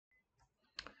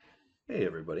Hey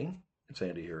everybody, it's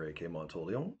Andy here, aka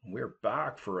Montolio. We're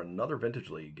back for another Vintage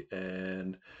League,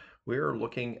 and we're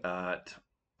looking at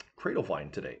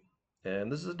CradleVine today.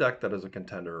 And this is a deck that is a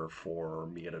contender for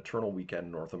me at Eternal Weekend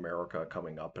North America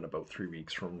coming up in about 3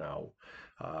 weeks from now.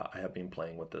 I have been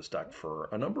playing with this deck for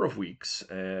a number of weeks,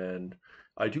 and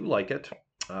I do like it.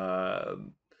 Uh,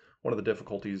 One of the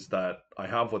difficulties that I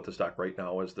have with this deck right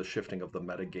now is the shifting of the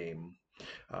meta game.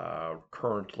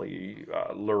 Currently,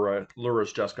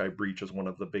 Lura's Jeskai Breach is one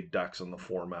of the big decks in the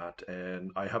format,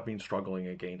 and I have been struggling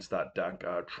against that deck,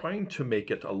 trying to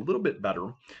make it a little bit better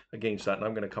against that, and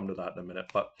I'm going to come to that in a minute.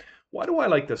 But why do I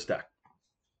like this deck?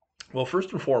 Well,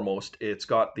 first and foremost, it's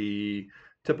got the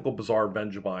typical Bizarre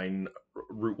Vengevine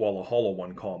Root Wall of Hollow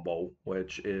One combo,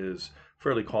 which is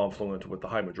fairly confluent with the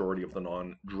high majority of the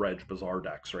non-dredge Bizarre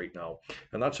decks right now.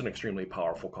 And that's an extremely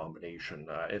powerful combination.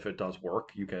 If it does work,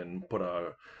 you can put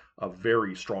a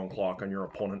very strong clock on your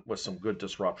opponent with some good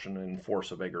disruption and Force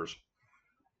of Vigors.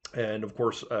 And of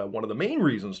course, one of the main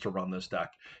reasons to run this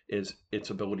deck is its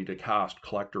ability to cast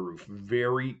Collector Roof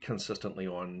very consistently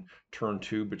on turn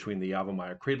 2 between the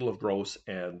Yavimaya Cradle of Gross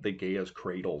and the Gaia's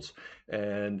Cradles.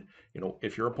 And,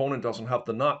 if your opponent doesn't have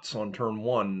the nuts on turn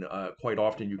 1, quite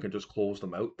often you can just close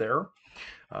them out there.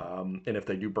 And if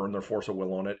they do burn their Force of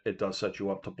Will on it, it does set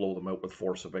you up to blow them out with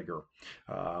Force of Vigor.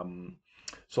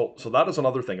 So that is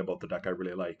another thing about the deck I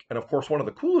really like. And of course, one of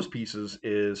the coolest pieces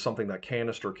is something that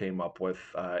Canister came up with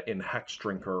in Hex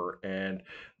Drinker. And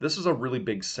this is a really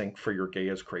big sink for your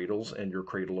Gaia's Cradles and your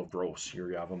Cradle of Gross, your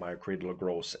Yavimaya Cradle of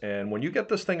Gross. And when you get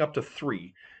this thing up to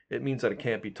 3, it means that it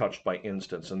can't be touched by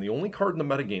instants. And the only card in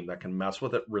the metagame that can mess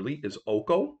with it really is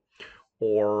Oko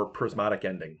or Prismatic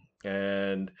Ending.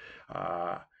 And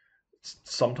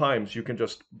sometimes you can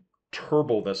just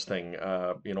turbo this thing.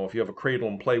 If you have a cradle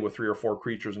in play with 3 or 4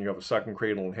 creatures and you have a second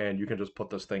cradle in hand, you can just put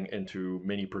this thing into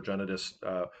mini Progenitus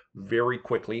very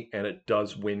quickly, and it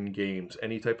does win games.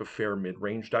 Any type of fair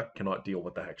mid-range deck cannot deal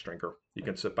with the Hex Drinker. You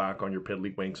can sit back on your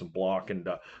Piddlywinks and block and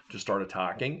just start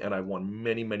attacking, and I've won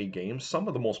many, many games. Some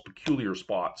of the most peculiar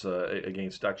spots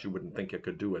against decks you wouldn't think it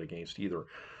could do it against either.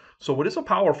 So it is a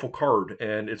powerful card,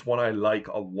 and it's one I like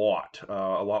a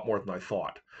lot more than I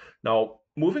thought. Now,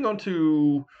 moving on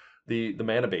to the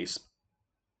mana base,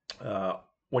 uh,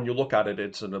 when you look at it,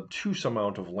 it's an obtuse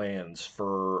amount of lands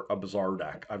for a Bizarre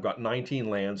deck. I've got 19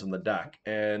 lands in the deck,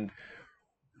 and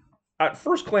at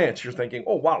first glance, you're thinking,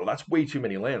 oh, wow, that's way too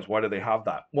many lands. Why do they have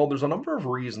that? Well, there's a number of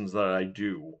reasons that I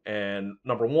do. And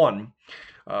number one,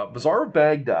 Bazaar of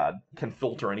Baghdad can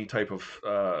filter any type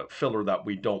of filler that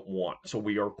we don't want. So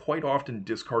we are quite often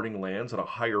discarding lands at a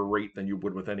higher rate than you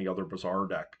would with any other Bazaar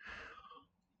deck.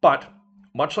 But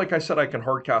much like I said, I can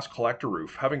hardcast Collector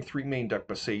Roof. Having 3 main deck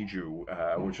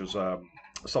Boseiju, which is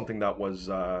something that was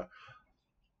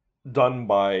done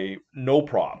by No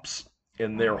Props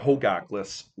in their Hogak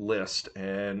list,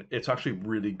 and it's actually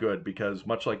really good because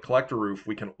much like Collector Roof,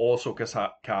 we can also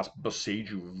cast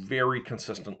Boseiju very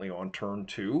consistently on turn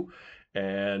 2,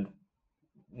 and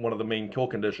one of the main kill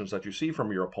conditions that you see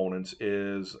from your opponents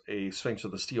is a Sphinx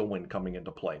of the Steel Wind coming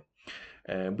into play.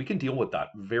 And we can deal with that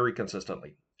very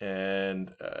consistently.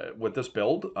 And with this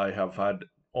build, I have had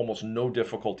almost no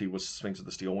difficulty with Sphinx of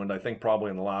the Steel Wind. I think probably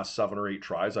in the last 7 or 8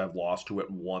 tries, I've lost to it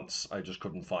once. I just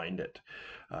couldn't find it.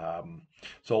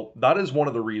 So that is one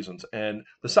of the reasons. And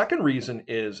the second reason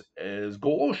is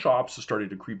Golo Shops has started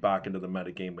to creep back into the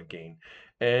metagame again.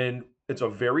 And it's a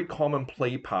very common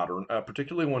play pattern,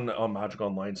 particularly when on Magic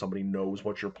Online somebody knows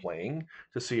what you're playing,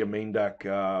 to see a main deck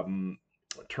turn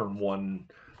 1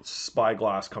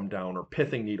 Spyglass come down or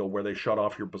Pithing Needle where they shut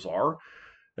off your Bazaar.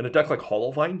 In a deck like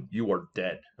Hollowvine, you are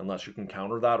dead unless you can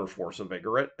counter that or Force of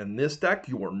Vigor it. In this deck,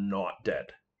 you are not dead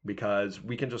because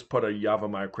we can just put a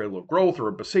Yavimaya Cradle of Growth or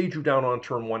a Boseiju down on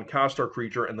turn 1, cast our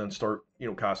creature, and then start,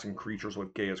 casting creatures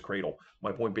with Gaia's Cradle.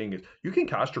 My point being is you can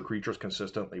cast your creatures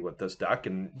consistently with this deck,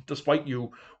 and despite you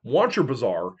want your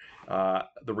Bazaar,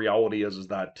 the reality is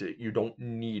that you don't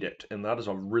need it, and that is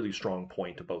a really strong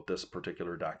point about this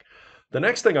particular deck. The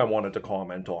next thing I wanted to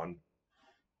comment on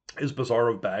is Bazaar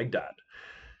of Baghdad.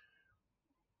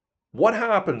 What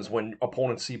happens when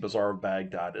opponents see Bazaar of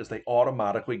Baghdad is they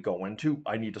automatically go into,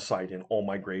 I need to side in all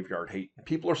my graveyard hate.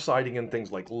 People are siding in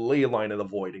things like Leyline of the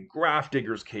Void and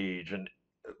Grafdigger's Cage. And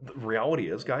the reality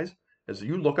is, guys, as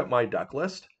you look at my deck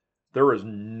list, there is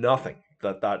nothing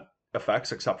that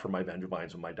affects except for my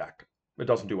Vengevines in my deck. It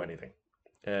doesn't do anything.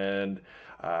 And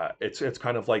it's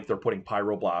kind of like they're putting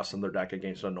Pyroblast in their deck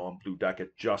against a non-blue deck.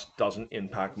 It just doesn't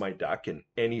impact my deck in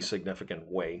any significant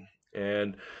way.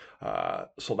 And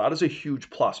So that is a huge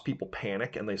plus. People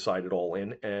panic and they side it all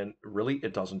in, and really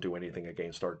it doesn't do anything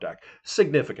against our deck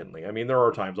significantly. I mean, there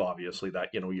are times obviously that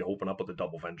you open up with a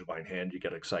double Vengevine hand, you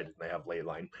get excited and they have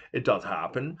Leyline. It does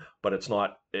happen, but it's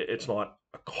not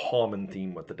a common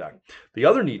theme with the deck. The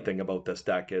other neat thing about this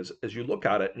deck is as you look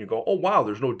at it and you go, oh wow,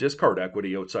 there's no discard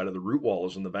equity outside of the Root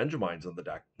Walls and the Vengevines in the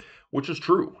deck, which is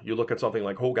true. You look at something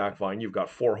like Hogak Vine, you've got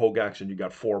 4 Hogaks and you've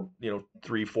got 4,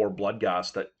 3, 4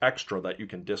 Bloodghast that extra that you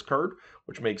can discard,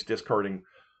 which makes discarding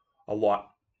a lot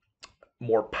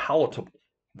more palatable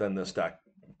than this deck.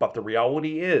 But the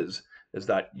reality is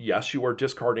that yes, you are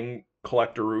discarding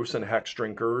Collector Roofs and Hex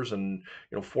Drinkers and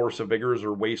Force of Vigors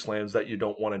or Wastelands that you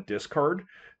don't want to discard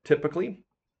typically.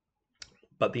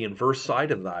 But the inverse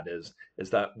side of that is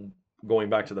that going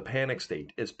back to the panic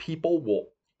state is people will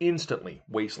instantly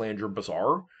wasteland your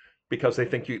Bazaar because they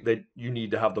think you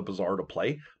need to have the Bazaar to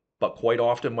play. But quite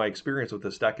often my experience with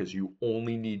this deck is you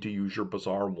only need to use your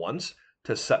Bazaar once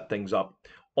to set things up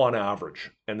on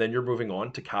average. And then you're moving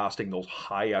on to casting those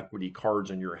high equity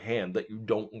cards in your hand that you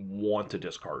don't want to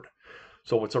discard.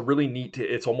 So it's a really neat,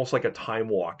 it's almost like a time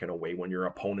walk in a way when your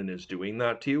opponent is doing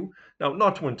that to you. Now,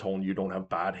 not to intone you don't have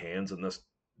bad hands and this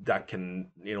deck can,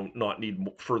 not need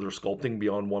further sculpting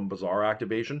beyond one Bazaar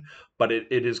activation, but it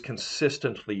is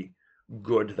consistently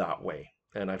good that way.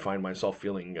 And I find myself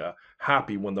feeling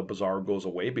happy when the Bazaar goes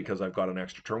away because I've got an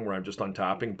extra turn where I'm just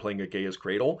untapping, playing a Gaia's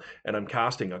Cradle, and I'm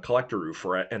casting a Collector Roof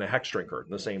and a Hex Drinker in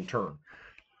the same turn.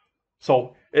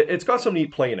 So it's got some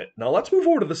neat play in it. Now let's move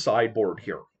over to the sideboard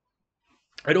here.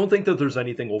 I don't think that there's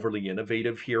anything overly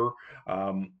innovative here.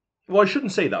 Well, I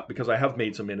shouldn't say that because I have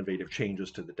made some innovative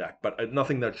changes to the deck, but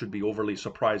nothing that should be overly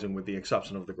surprising with the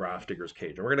exception of the Grafdigger's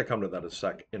Cage. And we're going to come to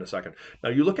that in a second. Now,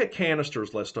 you look at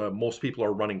Canister's list. Most people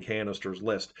are running Canister's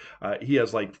list. He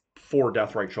has like 4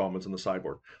 Deathrite Shamans in the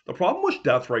sideboard. The problem with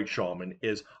Deathrite Shaman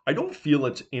is I don't feel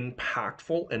it's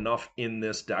impactful enough in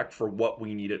this deck for what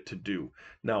we need it to do.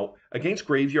 Now, against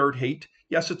Graveyard Hate,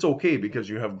 yes, it's okay because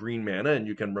you have green mana and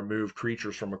you can remove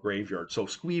creatures from a graveyard. So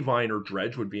Squeevine or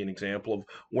Dredge would be an example of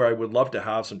where I would love to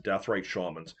have some Deathrite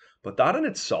Shamans. But that in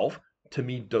itself, to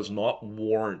me, does not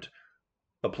warrant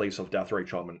the place of Deathrite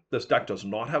Shaman. This deck does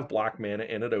not have black mana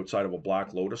in it outside of a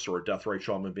Black Lotus or a Deathrite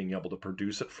Shaman being able to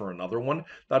produce it for another one.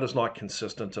 That is not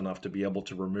consistent enough to be able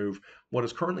to remove what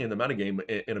is currently in the metagame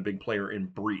in a big player in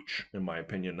Breach, in my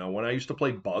opinion. Now, when I used to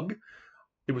play Bug,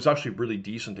 it was actually really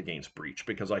decent against Breach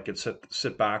because I could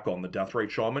sit back on the Deathrite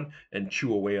Shaman and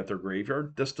chew away at their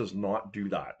graveyard. This does not do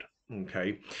that.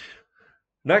 Okay.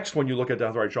 Next, when you look at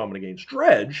Deathrite Shaman against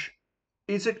Dredge,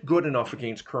 is it good enough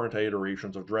against current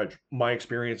iterations of Dredge? My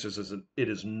experience is that it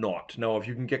is not. Now, if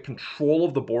you can get control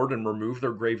of the board and remove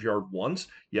their graveyard once,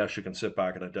 yes, you can sit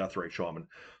back in a Deathrite Shaman.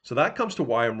 So that comes to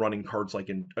why I'm running cards like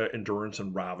Endurance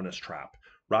and Ravenous Trap.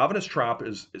 Ravenous Trap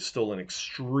is still an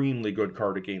extremely good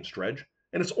card against Dredge,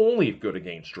 and it's only good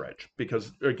against Dredge,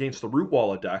 because against the Root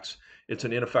Wall decks, it's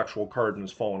an ineffectual card and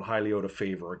has fallen highly out of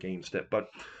favor against it. But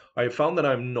I have found that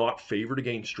I'm not favored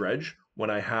against Dredge when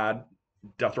I had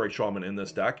Deathrite Shaman in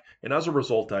this deck, and as a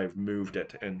result, I've moved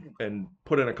it and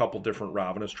put in a couple different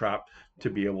Ravenous Trap to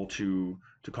be able to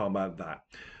combat that.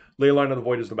 Leyline of the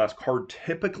Void is the best card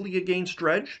typically against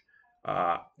Dredge.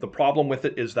 The problem with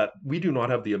it is that we do not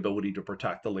have the ability to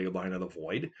protect the Leyline of the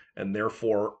Void, and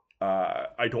therefore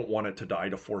I don't want it to die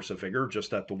to Force of Vigor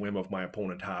just at the whim of my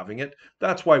opponent having it.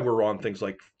 That's why we're on things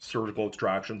like Surgical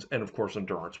Extractions and, of course,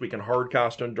 Endurance. We can hard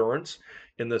cast Endurance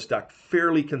in this deck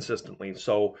fairly consistently.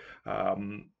 So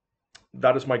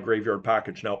that is my graveyard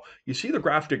package. Now, you see the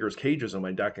Grafdigger's Cages in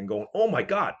my deck and going, oh my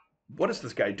god, what is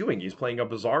this guy doing? He's playing a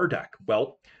Bazaar deck.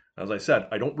 Well, as I said,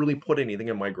 I don't really put anything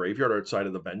in my graveyard outside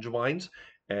of the Vengevines,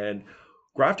 and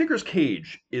Grafdigger's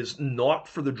Cage is not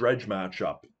for the Dredge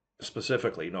matchup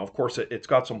specifically. Now, of course, it's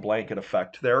got some blanket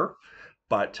effect there,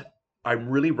 but I'm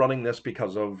really running this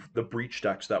because of the Breach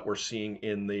decks that we're seeing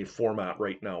in the format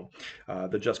right now.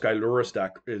 The Jeskai Lurrus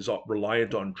deck is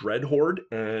reliant on Dreadhorde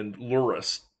and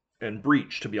Lurrus and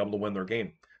Breach to be able to win their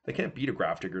game. They can't beat a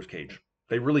Grafdigger's Cage.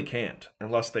 They really can't,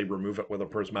 unless they remove it with a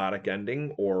Prismatic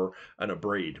Ending or an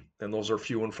Abrade. And those are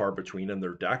few and far between in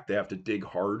their deck. They have to dig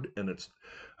hard, and it's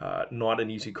not an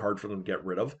easy card for them to get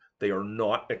rid of. They are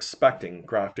not expecting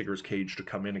Grafdigger's Cage to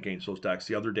come in against those decks.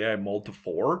 The other day I mulled to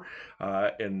 4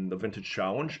 in the Vintage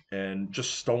Challenge, and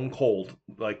just stone cold,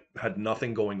 like had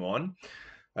nothing going on.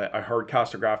 I hard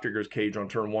cast a Grafdigger's Cage on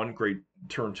turn 1. Great.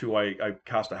 Turn 2, I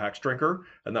cast a Hex Drinker,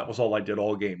 and that was all I did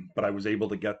all game. But I was able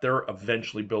to get there,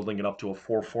 eventually building it up to a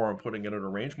 4/4 and putting it in a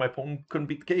range. My opponent couldn't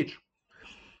beat the cage.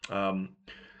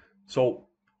 So,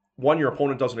 1, your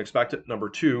opponent doesn't expect it. Number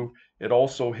 2, it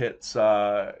also hits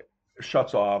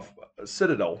shuts off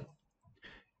Citadel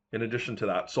in addition to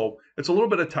that. So it's a little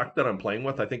bit of tech that I'm playing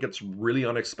with. I think it's really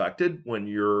unexpected when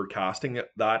you're casting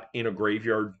that in a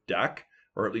graveyard deck,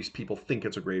 or at least people think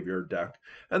it's a graveyard deck.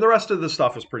 And the rest of the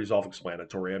stuff is pretty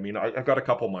self-explanatory. I mean, I've got a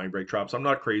couple mind break traps. I'm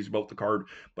not crazy about the card,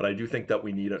 but I do think that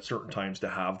we need at certain times to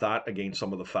have that against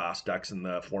some of the fast decks in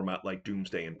the format like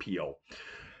Doomsday and PO.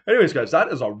 Anyways, guys, that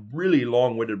is a really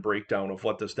long-winded breakdown of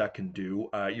what this deck can do.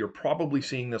 You're probably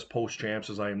seeing this post-champs,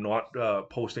 as I am not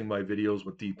posting my videos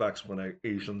with deep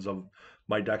explanations of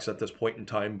my decks at this point in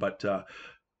time, but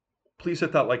please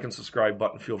hit that like and subscribe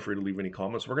button. Feel free to leave any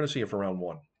comments. We're going to see you for round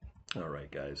one. All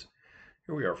right, guys,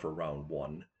 here we are for round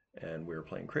one, and we're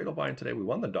playing CradleVine today. We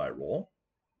won the die roll.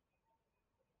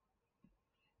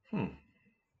 Don't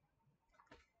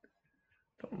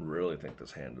really think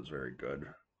this hand is very good.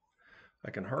 I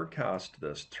can hardcast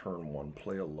this turn one,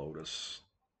 play a Lotus,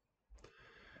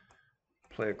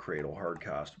 play a Cradle,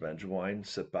 hardcast Vengevine,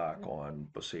 sit back on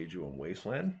Boseiju and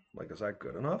Wasteland. Like, is that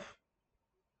good enough?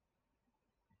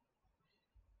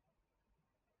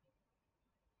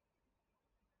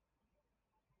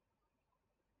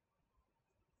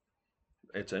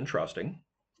 It's interesting.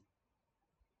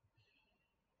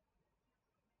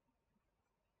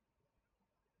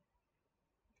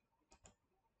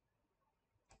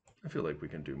 I feel like we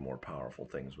can do more powerful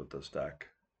things with this deck.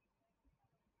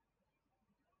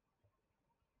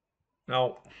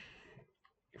 Now,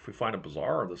 if we find a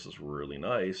Bazaar, this is really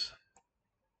nice.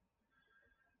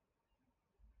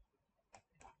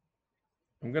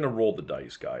 I'm going to roll the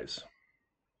dice, guys.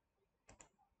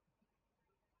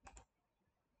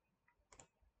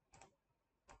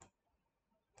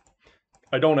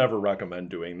 I don't ever recommend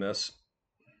doing this.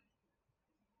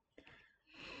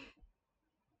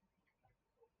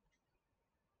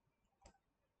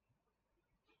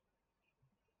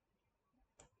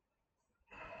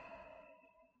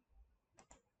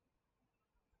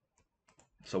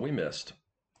 So we missed.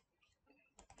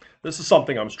 This is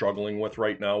something I'm struggling with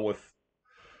right now with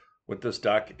this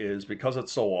deck, is because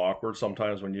it's so awkward.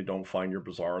 Sometimes when you don't find your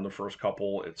Bazaar in the first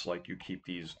couple, it's like you keep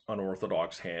these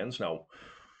unorthodox hands. Now,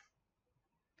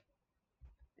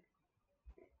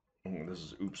 this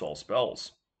is oops all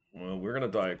spells. Well, we're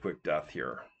going to die a quick death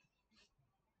here.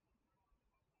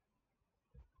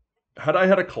 Had I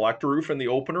had a Collector Roof in the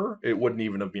opener, it wouldn't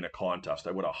even have been a contest.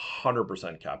 I would have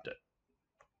 100% kept it.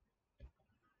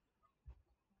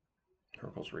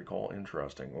 Hercules Recall,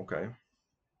 interesting. Okay.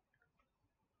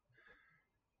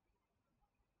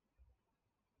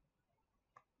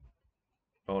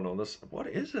 Oh no, what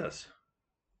is this?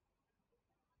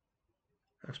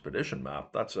 Expedition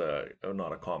Map. That's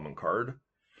not a common card.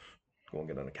 Go and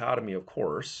get an Academy, of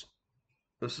course.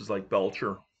 This is like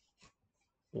Belcher.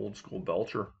 Old school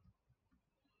Belcher.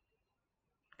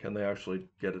 Can they actually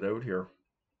get it out here?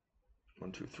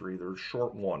 1, 2, 3. There's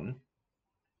short one.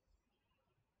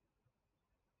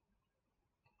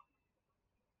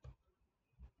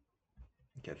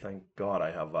 Okay, thank God I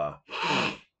have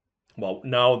well,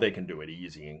 now they can do it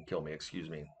easy and kill me, excuse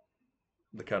me.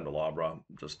 The Candelabra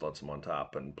just lets them on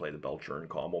tap and play the Belcher and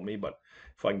combo me, but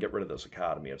if I can get rid of this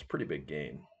Academy, it's a pretty big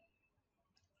game.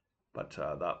 But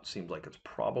that seems like it's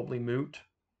probably moot.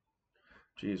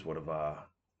 Geez, would have a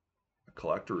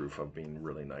Collector Roof have been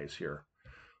really nice here.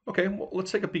 Okay, well,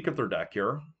 let's take a peek at their deck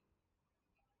here.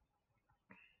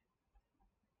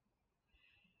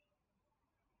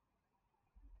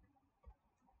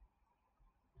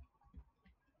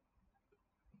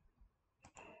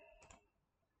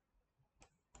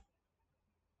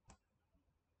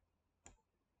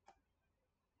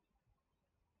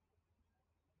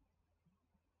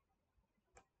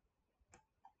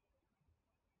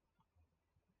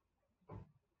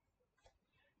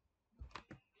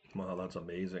 Wow, that's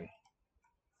amazing.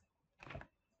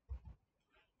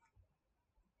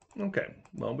 Okay,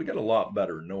 well, we get a lot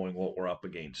better knowing what we're up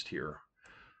against here.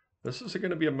 This is going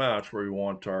to be a match where we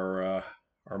want our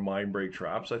mind break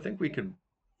traps. I think we could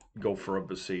go for a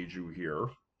Boseiju here.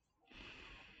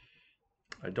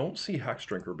 I don't see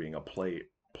Hexdrinker being a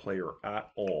player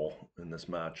at all in this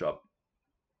matchup.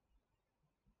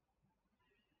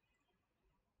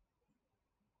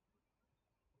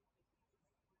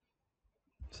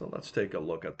 So let's take a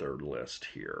look at their list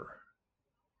here.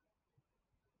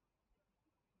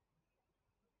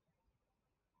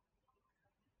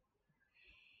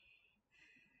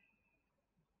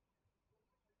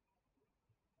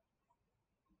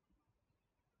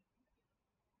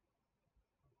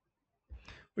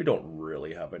 We don't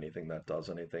really have anything that does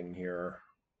anything here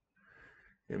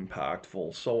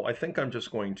impactful. So I think I'm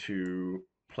just going to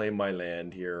play my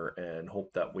land here and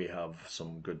hope that we have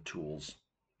some good tools.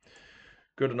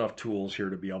 good enough tools here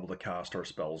to be able to cast our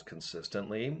spells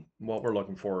consistently. What we're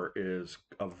looking for is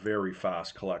a very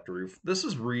fast collector roof. This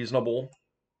is reasonable.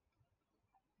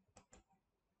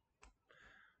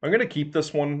 I'm going to keep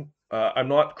this one. I'm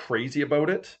not crazy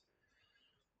about it,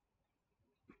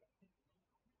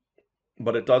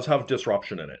 but it does have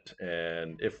disruption in it.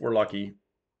 And if we're lucky,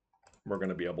 we're going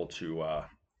to be able to,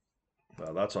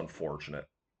 that's unfortunate.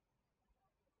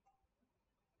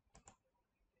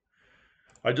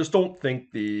 I just don't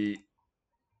think the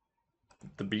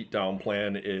beatdown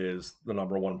plan is the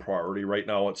 #1 priority right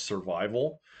now. It's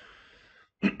survival.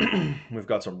 We've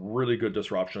got some really good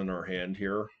disruption in our hand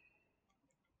here.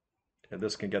 And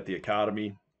this can get the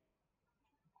Academy.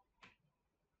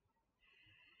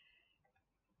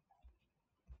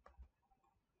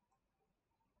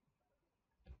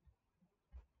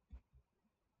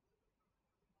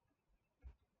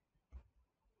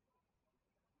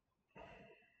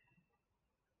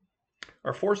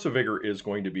 Our Force of Vigor is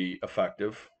going to be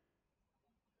effective.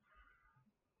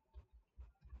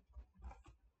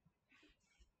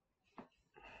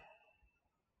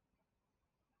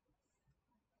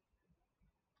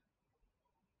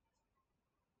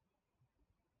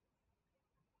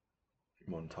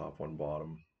 One top, one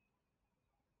bottom.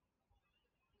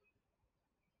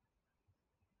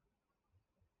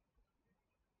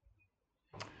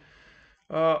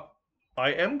 I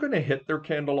am going to hit their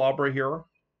Candelabra here.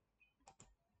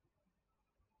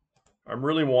 I'm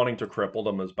really wanting to cripple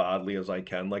them as badly as I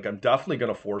can. Like, I'm definitely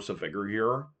going to Force a Vigor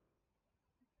here.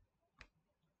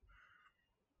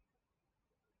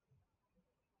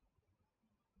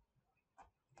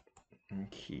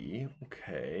 Okay.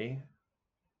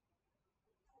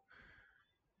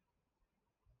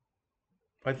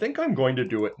 I think I'm going to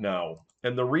do it now.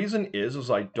 And the reason is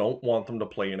I don't want them to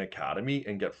play an Academy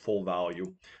and get full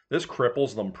value. This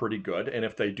cripples them pretty good. And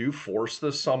if they do force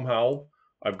this somehow,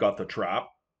 I've got the trap.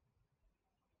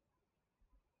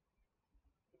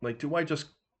 Like, do I just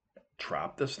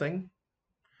trap this thing?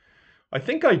 I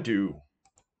think I do.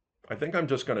 I think I'm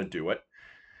just going to do it.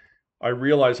 I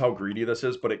realize how greedy this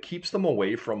is, but it keeps them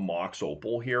away from Mox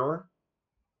Opal here.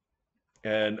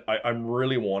 And I'm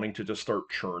really wanting to just start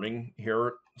churning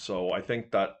here. So I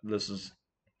think that this is,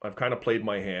 I've kind of played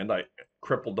my hand. I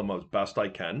crippled them as best I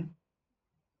can.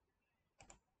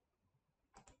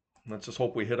 Let's just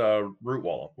hope we hit a root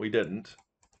wall. We didn't.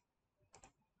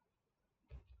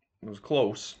 It was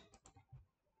close.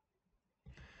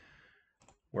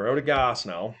 We're out of gas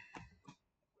now.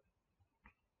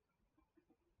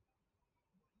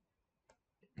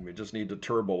 We just need to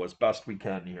turbo as best we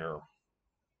can here.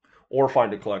 Or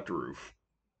find a collector roof.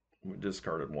 We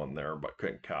discarded one there, but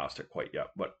couldn't cast it quite yet.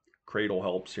 But Cradle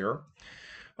helps here.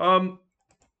 I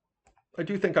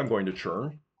do think I'm going to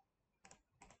churn.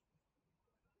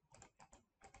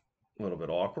 A little bit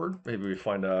awkward. Maybe we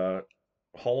find a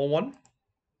hollow one.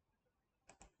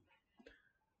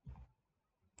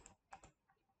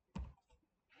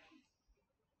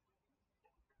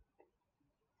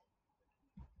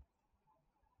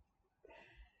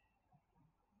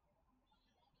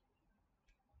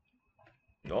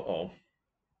 Uh-oh.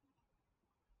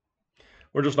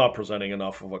 We're just not presenting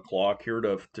enough of a clock here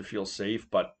to feel safe,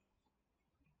 but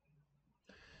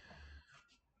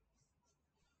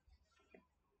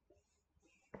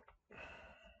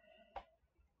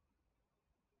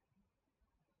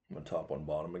I'm gonna top one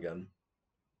bottom again.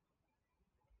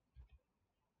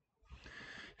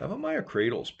 Avamaya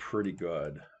Cradle's pretty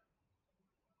good.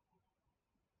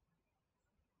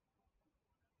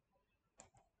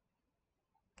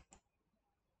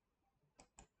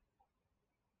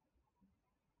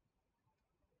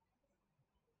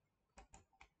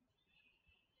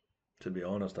 To be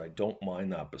honest, I don't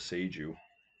mind that Beseiju.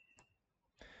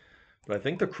 But I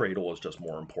think the Cradle is just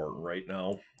more important right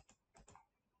now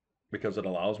because it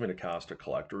allows me to cast a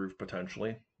Collector Roof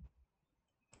potentially.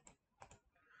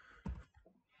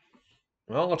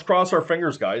 Well, let's cross our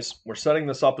fingers, guys. We're setting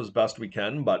this up as best we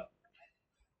can, but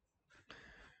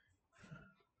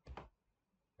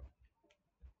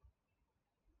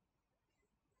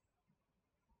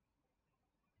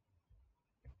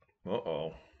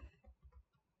uh-oh.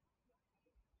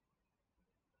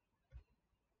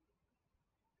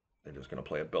 They're just going to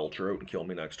play a Belcher out and kill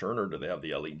me next turn, or do they have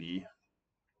the LED?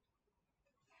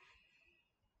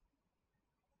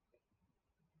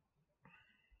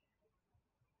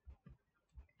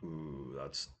 Ooh,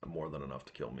 that's more than enough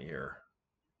to kill me here.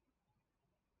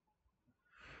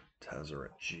 Tezzeret,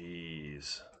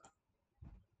 jeez.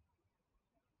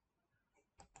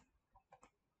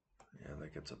 Yeah,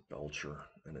 that gets a Belcher,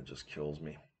 and it just kills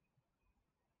me.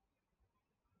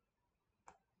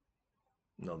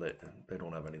 No, they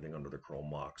don't have anything under the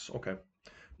Chrome Mox. Okay.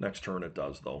 Next turn it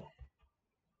does, though.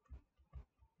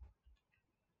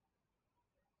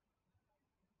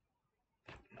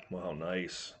 Wow,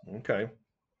 nice. Okay.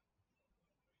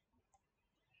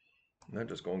 And then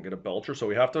just go and get a Belcher.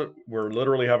 So we're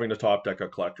literally having to top deck a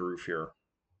Collector Roof here.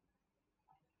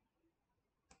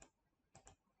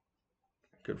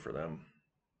 Good for them.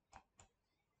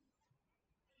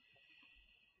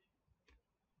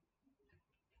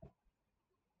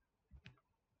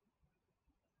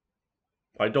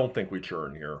 I don't think we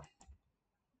churn here.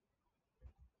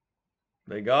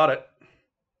 They got it.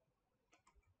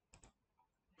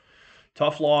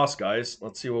 Tough loss, guys.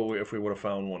 Let's see if we would have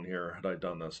found one here had I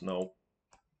done this. No.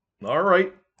 All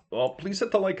right. Well, please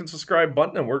hit the like and subscribe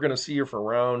button, and we're going to see you for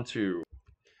round 2.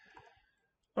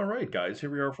 All right, guys. Here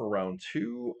we are for round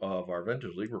 2 of our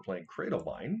Vintage League. We're playing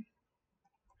CradleVine.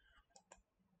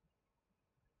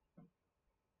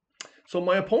 So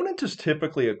my opponent is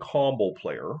typically a combo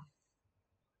player.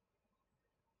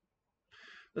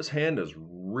 This hand is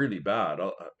really bad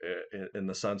in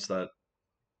the sense that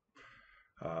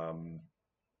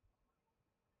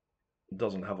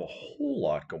doesn't have a whole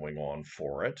lot going on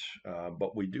for it,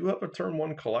 but we do have a turn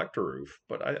 1 Collector Roof,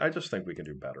 but I just think we can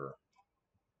do better.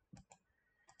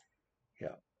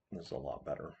 Yeah, this is a lot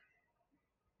better.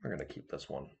 We're going to keep this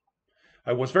one.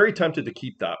 I was very tempted to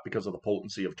keep that because of the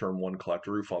potency of turn 1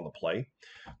 Collector Roof on the play,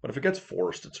 but if it gets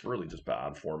forced, it's really just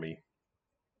bad for me.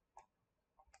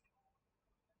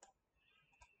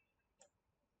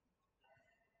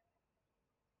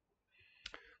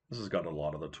 This has got a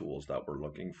lot of the tools that we're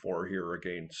looking for here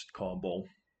against combo.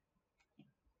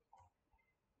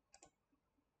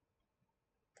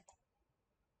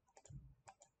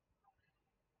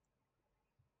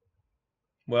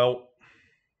 Well,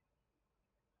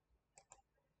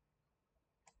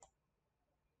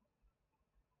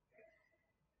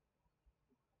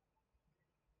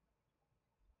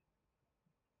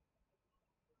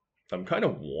 I'm kind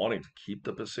of wanting to keep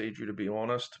the Beseiju, to be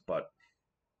honest, but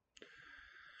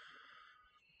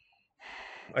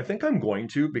I think I'm going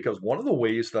to, because one of the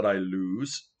ways that I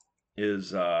lose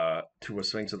is to a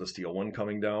Sphinx of the Steel one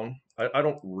coming down. I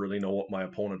don't really know what my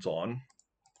opponent's on.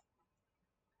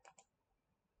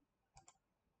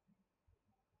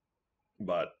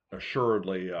 But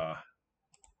assuredly,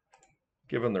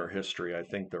 given their history, I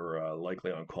think they're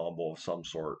likely on combo of some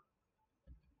sort.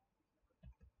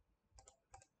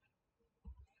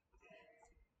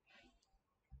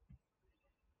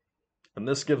 And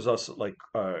this gives us like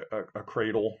a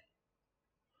cradle.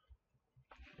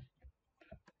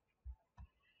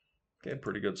 Okay,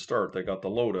 pretty good start. They got the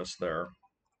Lotus there.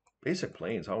 Basic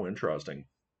Plains, how interesting.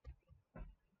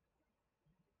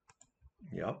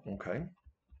 Yeah, okay.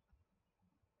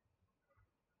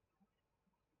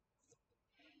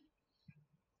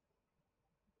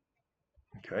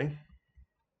 Okay.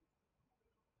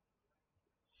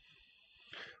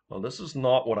 Well, this is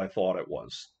not what I thought it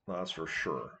was. That's for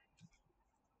sure.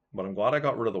 But I'm glad I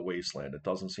got rid of the Wasteland. It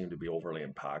doesn't seem to be overly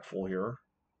impactful here.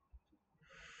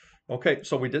 Okay,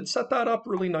 so we did set that up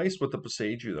really nice with the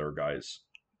Beseiju there, guys.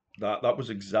 That was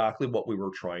exactly what we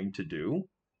were trying to do.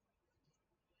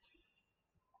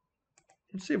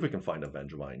 Let's see if we can find a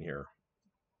Vengevine here.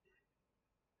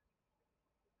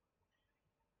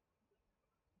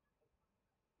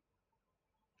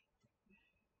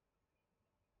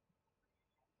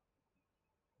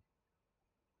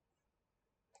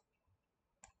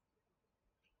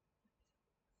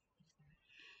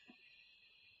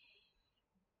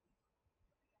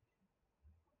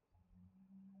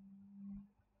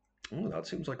 Ooh, that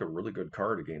seems like a really good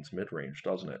card against mid-range,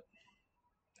 doesn't it?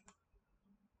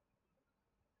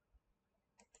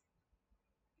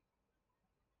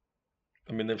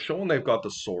 I mean, they've shown they've got the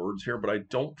swords here, but I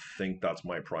don't think that's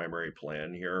my primary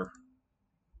plan here.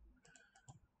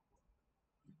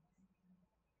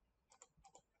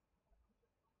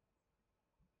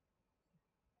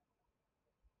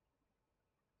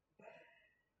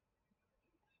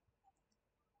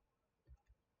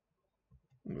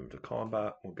 Move to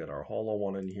combat. We'll get our hollow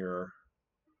one in here.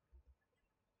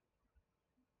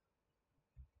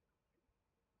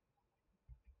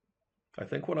 I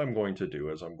think what I'm going to do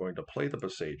is I'm going to play the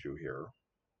Beseiju here.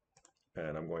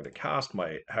 And I'm going to cast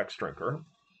my Hex Drinker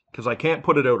because I can't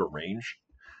put it out of range.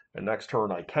 And next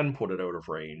turn I can put it out of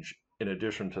range. In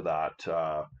addition to that,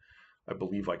 I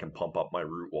believe I can pump up my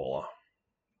Root Walla.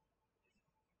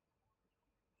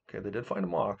 Okay, they did find a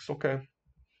Mox. Okay.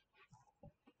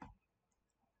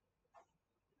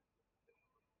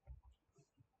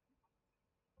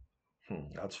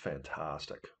 That's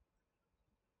fantastic.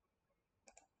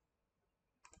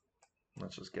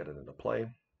 Let's just get it into play.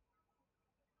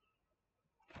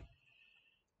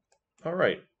 All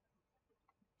right.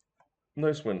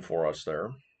 Nice win for us there.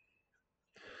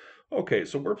 Okay,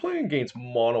 so we're playing against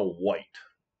mono white.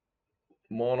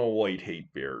 Mono white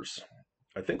hate bears.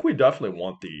 I think we definitely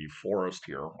want the forest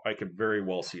here. I could very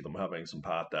well see them having some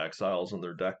Path to Exiles in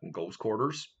their deck and Ghost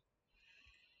Quarters.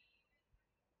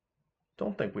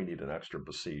 Don't think we need an extra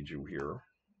Besiege you here.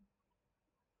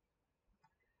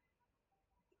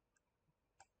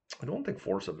 I don't think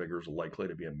Force of Vigor is likely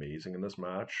to be amazing in this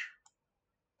match.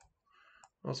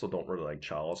 I also don't really like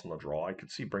Chalice on the draw. I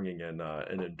could see bringing in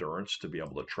an Endurance to be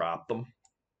able to trap them.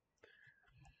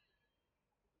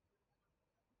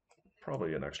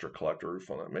 Probably an extra Collector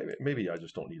Roof on that. Maybe I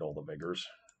just don't need all the Vigors.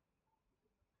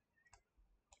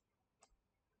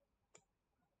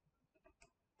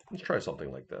 Let's try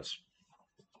something like this.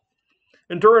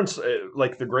 Endurance,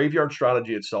 like the graveyard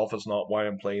strategy itself, is not why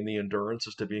I'm playing the Endurance,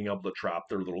 is to being able to trap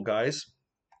their little guys.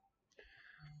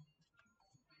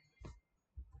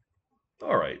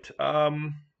 All right.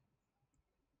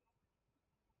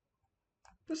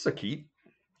 This is a keep.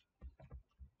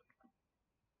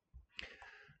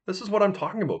 This is what I'm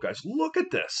talking about, guys. Look at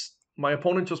this. My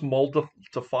opponent just mulled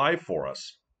to 5 for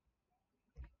us.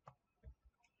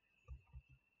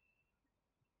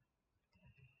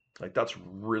 Like, that's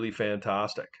really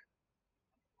fantastic.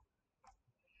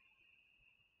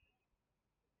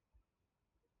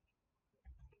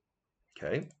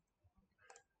 Okay.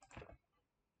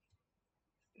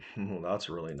 Well, that's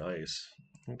really nice.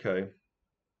 Okay.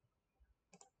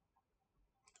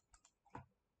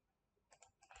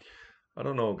 I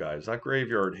don't know, guys. That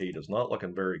graveyard hate is not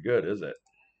looking very good, is it?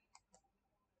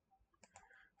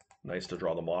 Nice to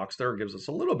draw the Mox there. Gives us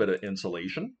a little bit of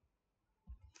insulation.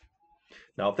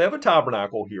 Now, if they have a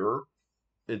Tabernacle here,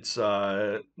 it's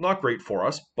not great for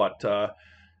us, but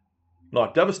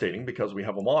not devastating because we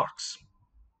have a Mox.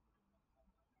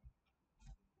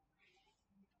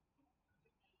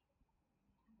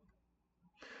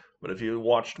 But if you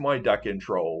watched my deck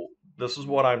intro, this is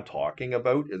what I'm talking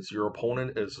about. Is your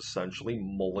opponent is essentially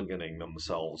mulliganing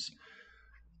themselves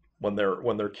when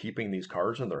they're keeping these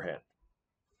cards in their hand.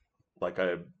 Like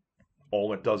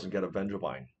all it does is get a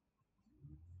Vengevine.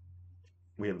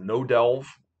 We have no delve,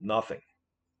 nothing.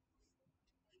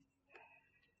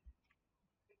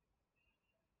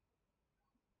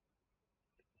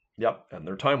 Yep, and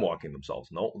they're time walking themselves.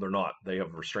 No, they're not. They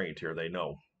have restraint here. They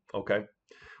know. Okay.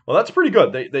 Well, that's pretty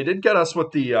good. They did get us with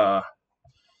the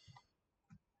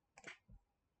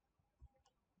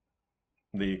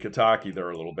Kataki there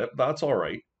a little bit. That's all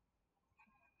right.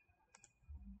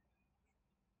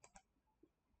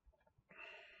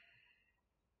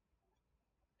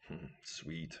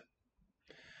 Sweet.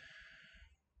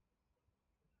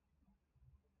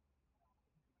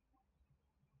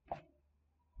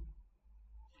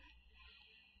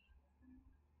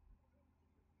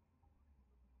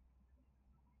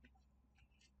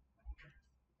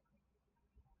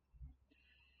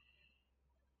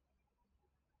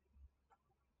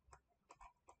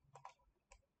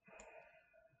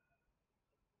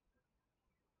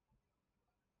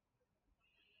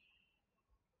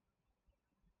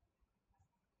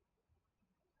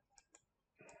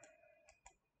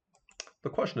 The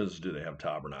question is, do they have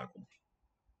Tabernacle?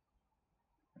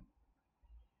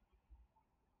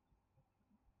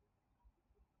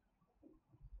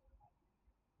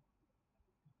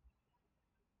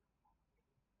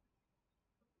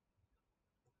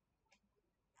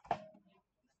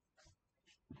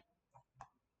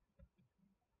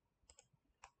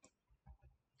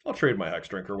 I'll trade my Hex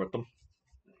Drinker with them.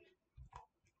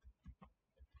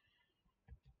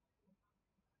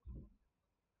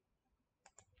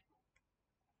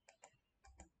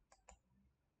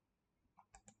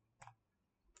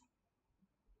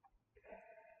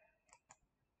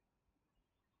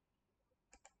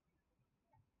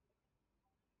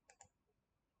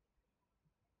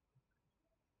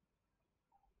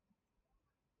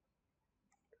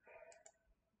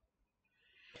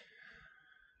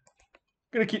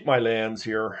 Gonna keep my lands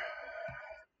here.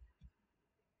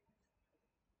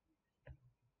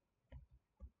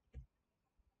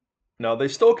 Now they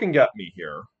still can get me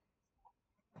here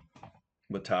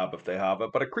with Tab if they have it,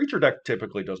 but a creature deck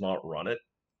typically does not run it.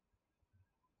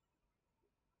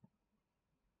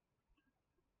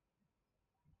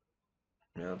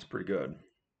 Yeah, that's pretty good.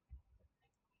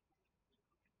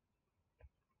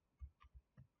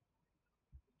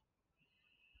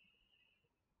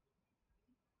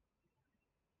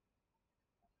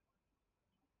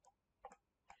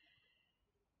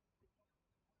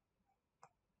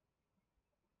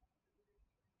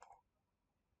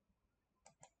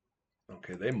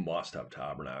 Okay, they must have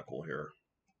Tabernacle here.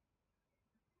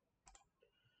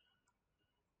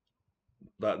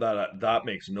 That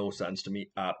makes no sense to me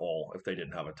at all if they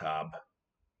didn't have a tab.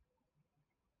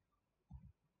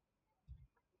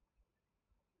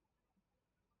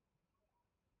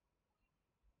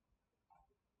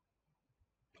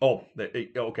 Oh,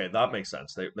 okay, that makes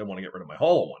sense. They want to get rid of my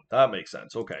hollow one. That makes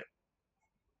sense. Okay.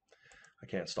 I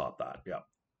can't stop that. Yeah.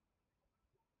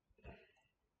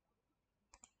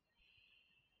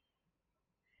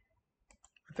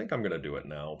 I think I'm going to do it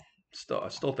now. I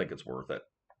still think it's worth it.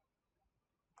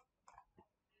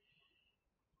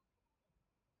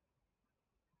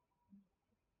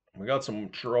 We got some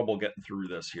trouble getting through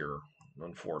this here,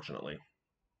 unfortunately.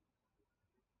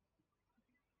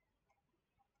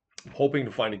 I'm hoping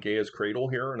to find a Gaia's Cradle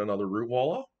here and another Root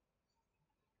Walla.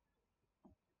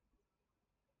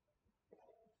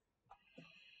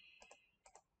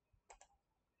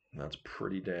 That's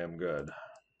pretty damn good.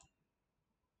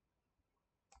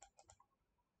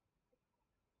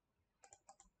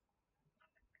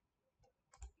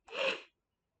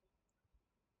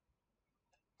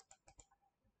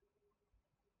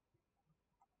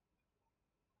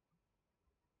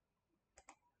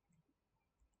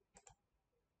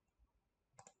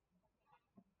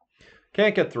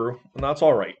 Can't get through, and that's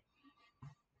all right.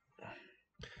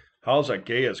 How's that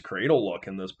Gaia's Cradle look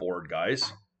in this board,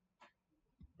 guys?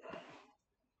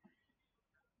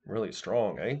 Really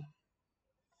strong, eh?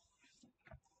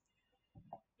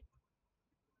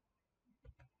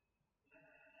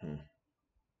 Hmm.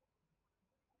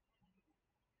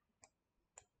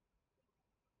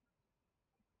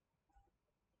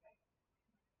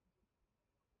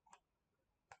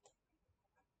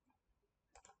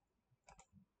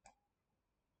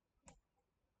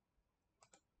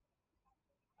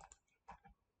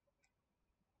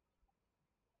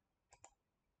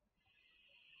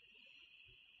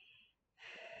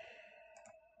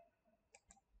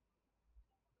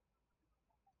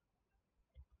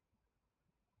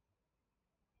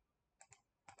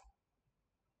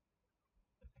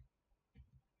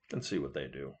 Let's see what they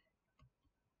do.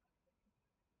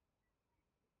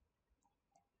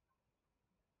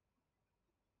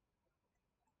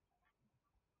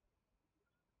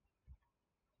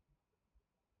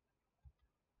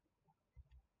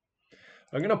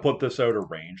 I'm gonna put this out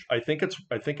of range. I think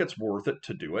it's worth it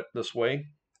to do it this way.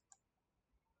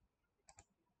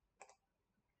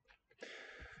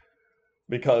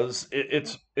 Because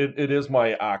it is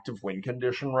my active win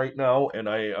condition right now, and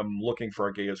I am looking for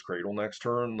a Gaia's Cradle next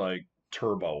turn, like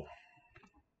turbo.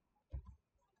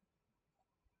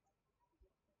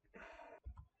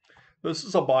 This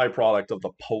is a byproduct of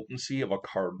the potency of a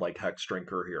card like Hex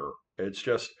Drinker here. It's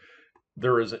just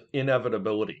there is an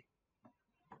inevitability.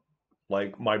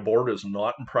 Like my board is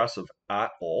not impressive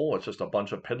at all. It's just a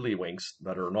bunch of piddlywinks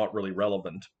that are not really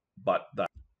relevant, but that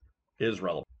is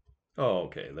relevant. Oh,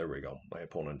 okay, there we go. My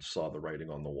opponent saw the writing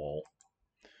on the wall.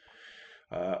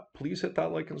 Please hit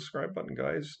that like and subscribe button,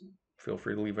 guys. Feel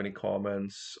free to leave any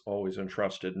comments. Always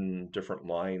interested in different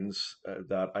lines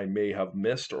that I may have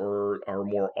missed or are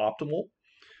more optimal.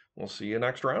 We'll see you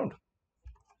next round.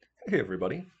 Hey,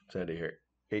 everybody. Sandy here,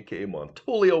 aka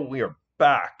Montolio. We are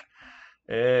back.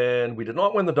 And we did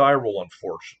not win the die roll,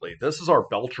 unfortunately. This is our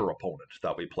Belcher opponent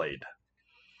that we played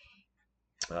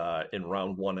in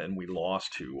round one, and we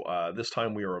lost to. This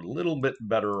time we are a little bit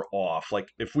better off. Like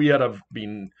if we had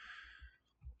been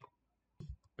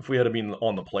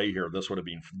on the play here, this would have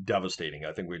been devastating.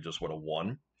 I think we just would have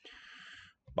won.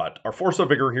 But our force of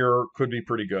vigor here could be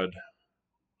pretty good.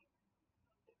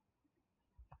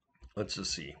 Let's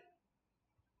just see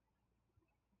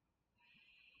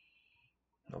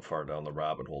how far down the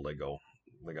rabbit hole they go.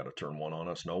 They got to turn one on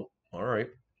us. Nope. All right.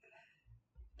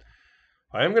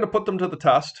 I am going to put them to the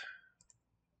test.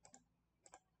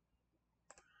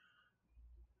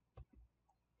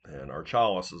 And our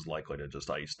Chalice is likely to just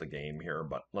ice the game here,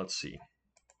 but let's see.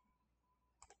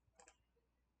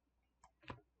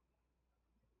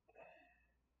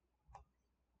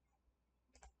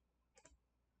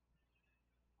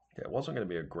 Okay, it wasn't going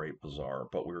to be a great bazaar,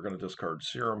 but we were going to discard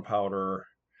Serum Powder,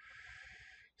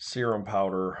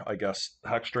 I guess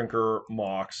Hex Drinker,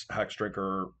 Mox, Hex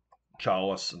Drinker,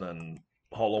 Chalice, and then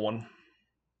Hollow One.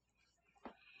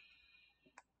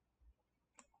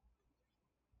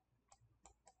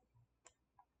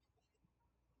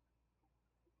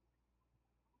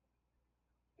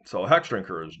 So Hex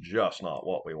Drinker is just not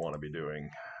what we want to be doing.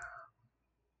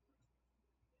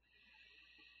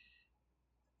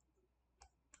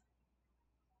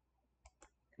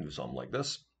 Do something like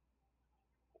this.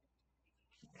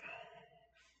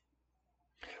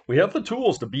 We have the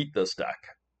tools to beat this deck.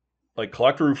 Like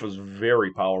Collect Roof is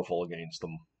very powerful against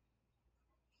them.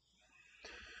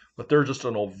 But they're just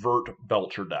an overt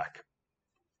Belcher deck.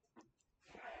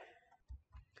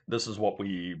 This is what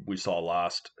we saw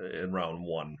last in round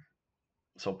 1.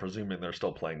 So presuming they're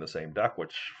still playing the same deck,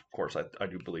 which of course I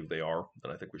do believe they are,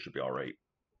 then I think we should be all right.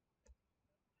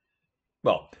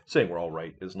 Well, saying we're all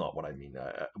right is not what I mean.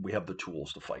 We have the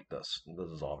tools to fight this.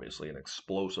 This is obviously an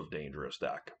explosive, dangerous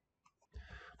deck.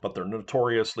 But they're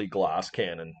notoriously glass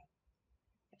cannon.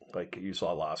 Like you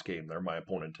saw last game there, my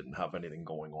opponent didn't have anything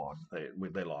going on.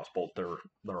 They lost both their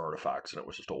artifacts and it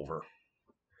was just over.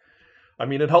 I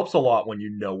mean, it helps a lot when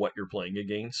you know what you're playing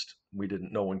against. We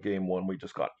didn't know in game 1. We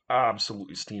just got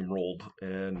absolutely steamrolled.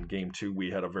 In game 2, we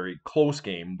had a very close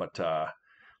game, but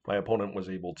my opponent was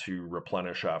able to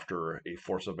replenish after a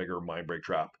Force of Vigor, Mindbreak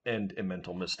Trap, and a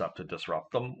Mental Misstep to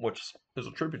disrupt them, which is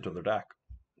a tribute to their deck.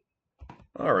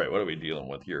 All right, what are we dealing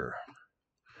with here?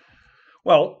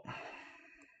 Well,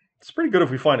 it's pretty good if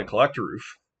we find a Collector Roof.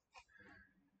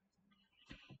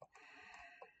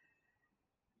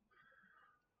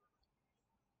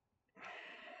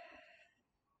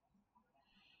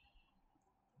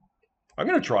 I'm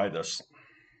going to try this.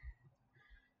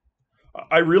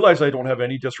 I realize I don't have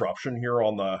any disruption here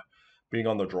on the being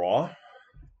on the draw.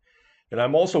 And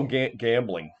I'm also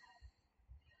gambling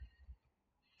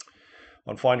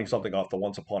on finding something off the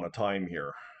Once Upon a Time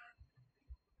here.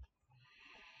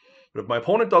 But if my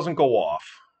opponent doesn't go off,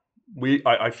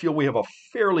 I feel we have a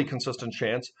fairly consistent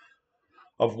chance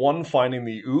of one finding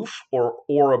the oof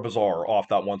or a Bazaar off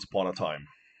that Once Upon a Time.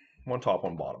 One top,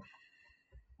 one bottom.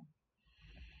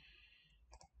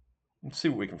 Let's see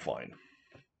what we can find.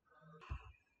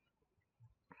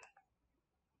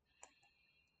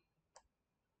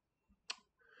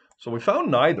 So we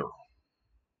found neither.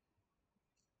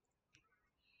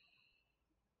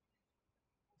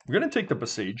 We're going to take the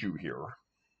Boseiju here.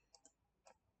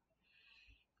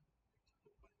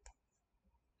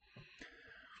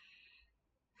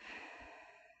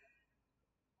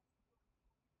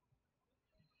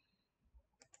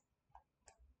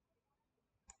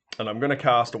 And I'm going to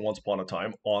cast a Once Upon a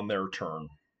Time on their turn.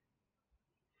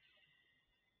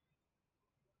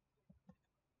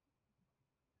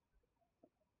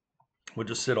 We'll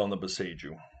just sit on the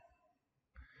Boseiju.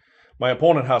 My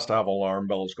opponent has to have alarm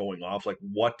bells going off. Like,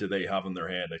 what do they have in their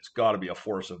hand? It's got to be a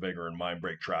Force of Vigor and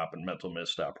Mindbreak Trap and Mental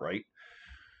Misstep, right?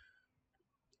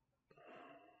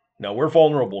 Now, we're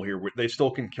vulnerable here. They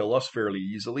still can kill us fairly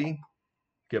easily,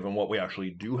 given what we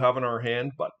actually do have in our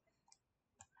hand, but...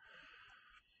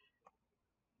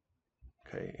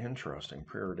 Okay, interesting.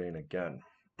 Preordain again.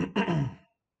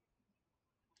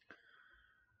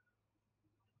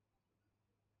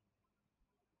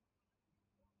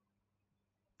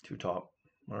 2 top.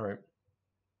 All right.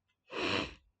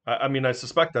 I mean, I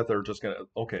suspect that they're just going to...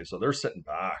 Okay, so they're sitting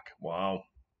back. Wow.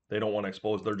 They don't want to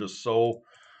expose. They're just so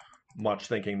much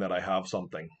thinking that I have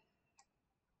something.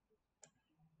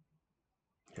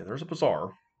 Okay, there's a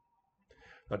Bazaar.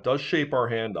 That does shape our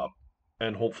hand up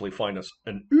and hopefully find us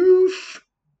an oof.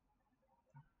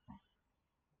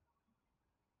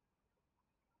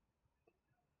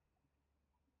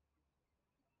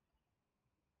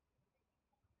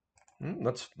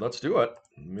 Let's do it.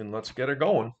 I mean, let's get it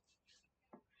going.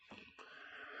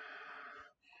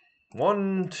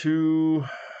 1, 2,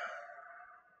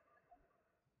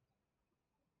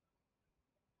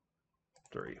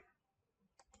 3.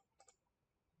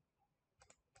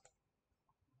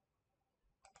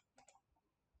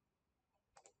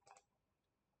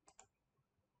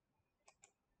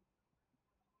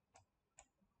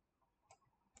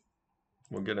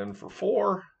 We'll get in for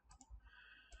 4.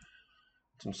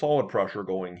 Some solid pressure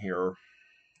going here.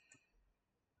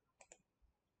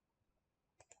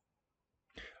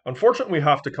 Unfortunately, we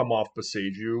have to come off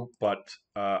Boseiju, but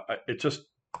it just...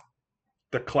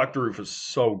 The Collector Roof is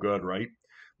so good, right?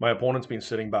 My opponent's been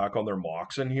sitting back on their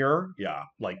Moxen here. Yeah,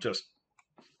 like just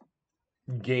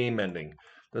game ending.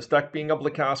 This deck being able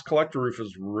to cast Collector Roof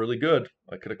is really good.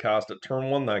 I could have cast it turn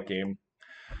 1 that game.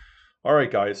 All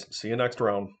right, guys. See you next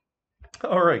round.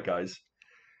 All right, guys.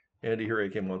 Andy here,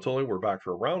 AK Montoli. We're back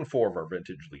for round 4 of our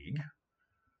Vintage League.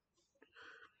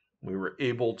 We were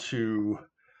able to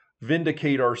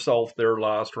vindicate ourselves there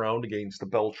last round against the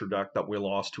Belcher deck that we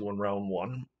lost to in round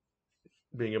 1.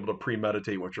 Being able to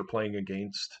premeditate what you're playing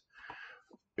against,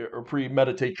 or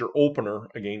premeditate your opener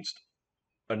against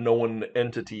a known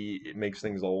entity, it makes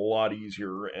things a lot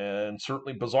easier. And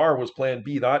certainly Bazaar was plan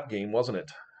B that game, wasn't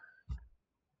it?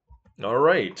 All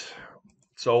right.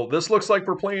 So this looks like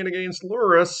we're playing against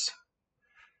Luris.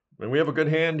 And we have a good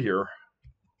hand here.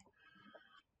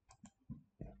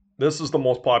 This is the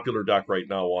most popular deck right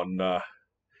now on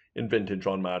in Vintage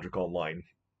on Magic Online.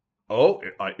 Oh,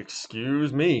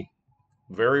 excuse me.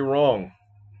 Very wrong.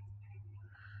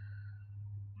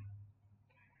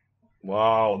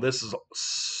 Wow, this is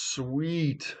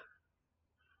sweet.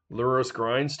 Lurus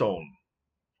Grindstone.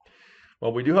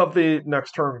 Well, we do have the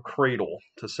next turn Cradle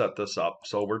to set this up,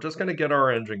 so we're just going to get our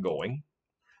engine going,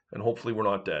 and hopefully we're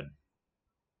not dead.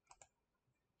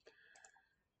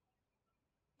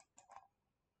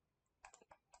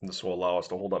 This will allow us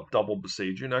to hold up double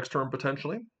Besage next turn,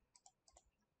 potentially.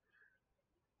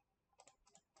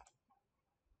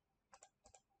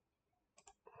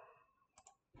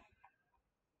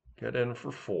 Get in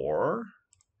for 4.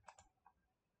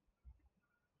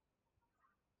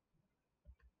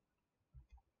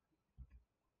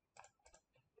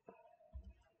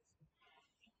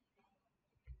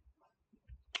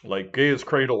 Like, Gaia's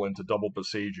Cradle into double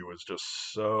Besage is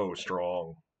just so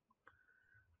strong.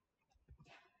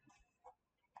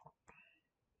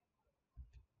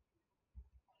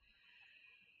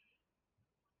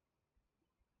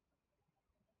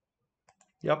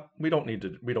 Yep, we don't need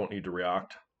to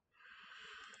react.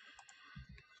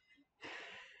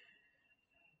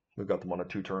 We've got them on a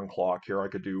 2-turn clock here. I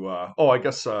could do oh, I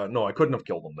guess no, I couldn't have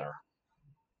killed them there.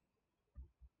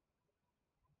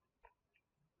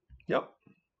 Yep.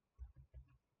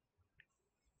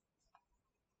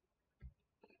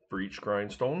 Breach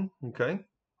Grindstone. Okay.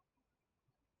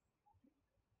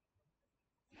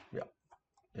 Yeah.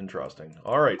 Interesting.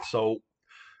 All right, so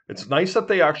it's nice that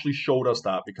they actually showed us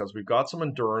that because we've got some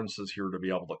endurances here to be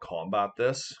able to combat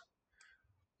this.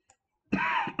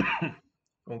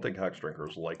 I don't think Hex Drinker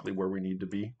is likely where we need to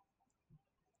be.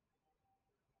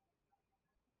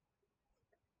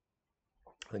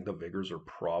 I think the Vigors are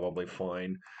probably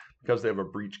fine. Because they have a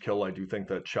Breach kill, I do think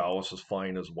that Chalice is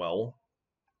fine as well.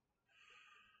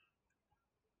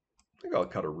 I think I'll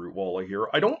cut a Root Walla here.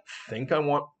 I don't think I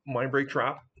want Mindbreak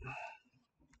Trap.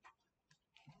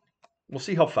 We'll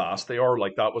see how fast they are.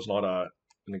 Like, that was not an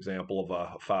example of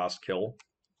a fast kill.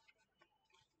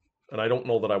 And I don't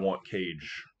know that I want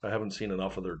Cage. I haven't seen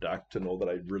enough of their deck to know that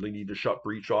I really need to shut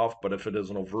Breach off. But if it is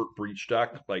an overt Breach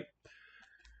deck, like,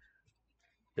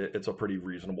 it's a pretty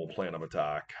reasonable plan of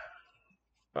attack.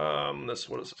 What does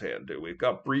this hand do? We've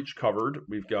got Breach covered.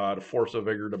 We've got a Force of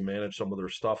Vigor to manage some of their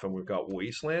stuff, and we've got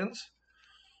Wastelands.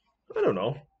 I don't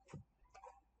know.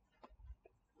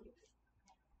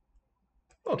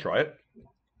 I'll try it.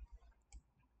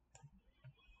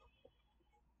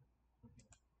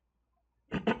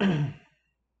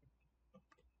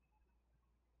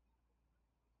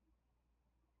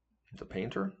 The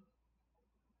Painter.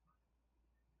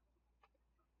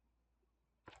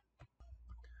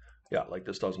 Yeah, like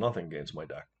this does nothing against my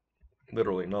deck.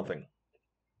 Literally nothing.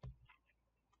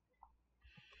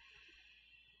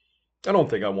 I don't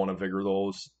think I want to Vigor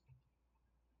those.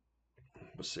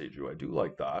 Beseiju, I do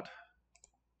like that.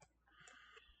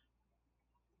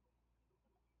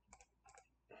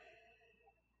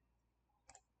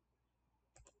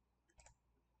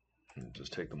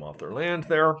 Just take them off their land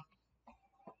there.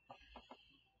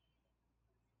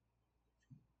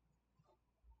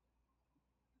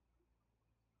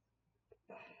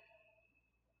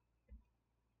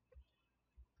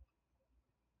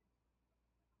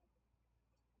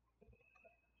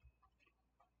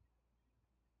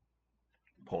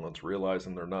 Opponents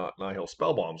realizing they're not. Nihil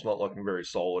Spellbomb's not looking very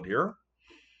solid here.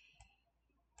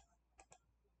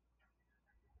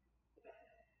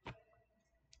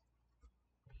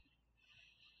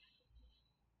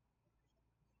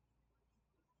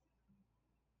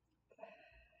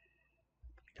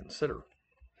 Consider.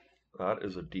 That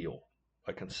is a deal.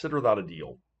 I consider that a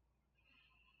deal.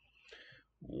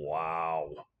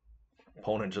 Wow.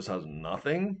 Opponent just has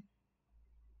nothing?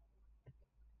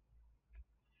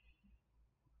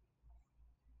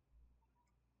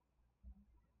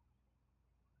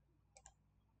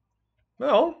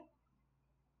 Well,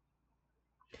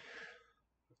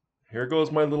 here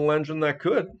goes my little engine that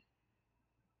could.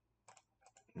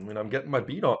 I mean, I'm getting my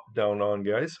beat down on,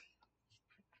 guys.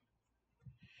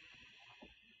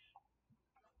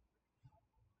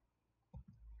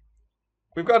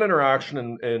 We've got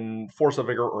interaction in Force of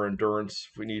Vigor or Endurance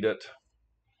if we need it.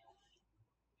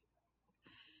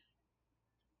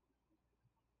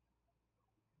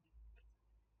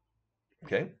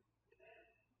 Okay.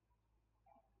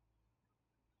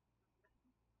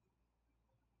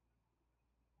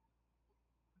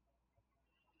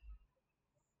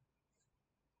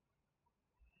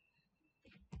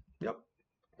 Yep.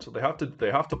 So they have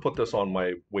to put this on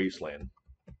my Wasteland.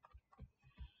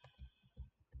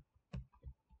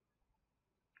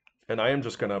 And I am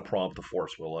just going to prompt the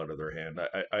Force Will out of their hand.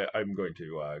 I'm going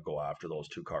to go after those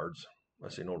 2 cards. I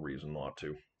see no reason not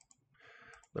to.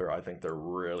 I think they're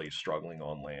really struggling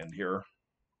on land here.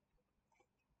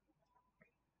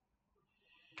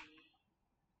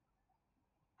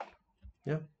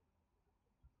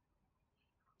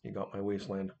 You got my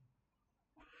wasteland.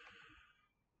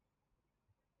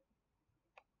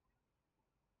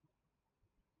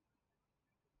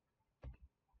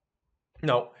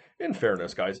 Now, in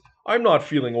fairness, guys, I'm not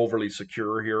feeling overly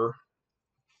secure here.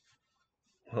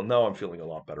 Well, now I'm feeling a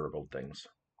lot better about things.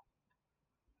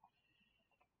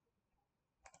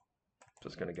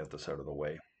 Just going to get this out of the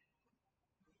way.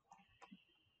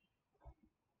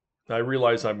 I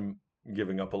realize I'm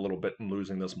giving up a little bit and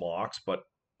losing this Mox, but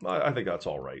I think that's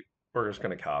all right. We're just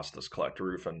going to cast this Collector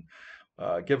Roof, and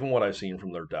given what I've seen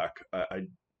from their deck, I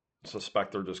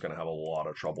suspect they're just going to have a lot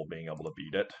of trouble being able to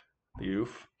beat it. The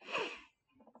Oof.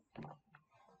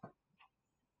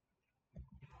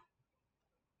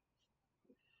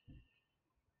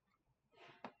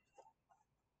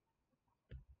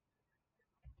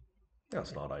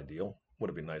 That's not ideal. Would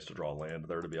have been nice to draw land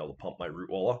there to be able to pump my Root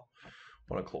Walla.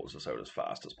 I want to close this out as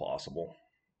fast as possible.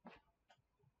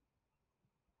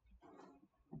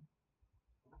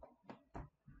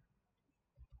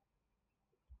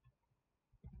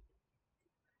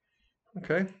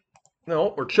 Okay.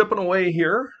 No, we're chipping away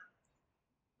here.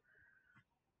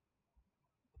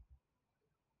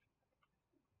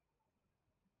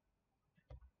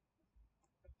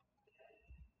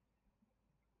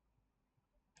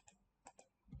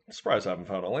 I'm surprised I haven't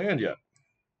found a land yet.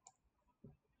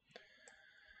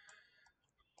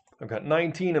 I've got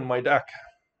 19 in my deck.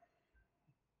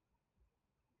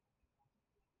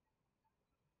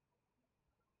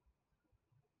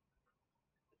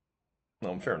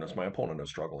 Now, in fairness, my opponent is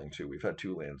struggling too. We've had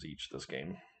 2 lands each this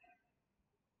game.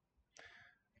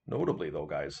 Notably, though,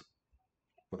 guys,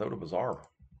 without a Bazaar.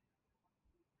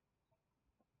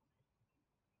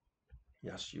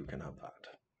 Yes, you can have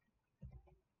that.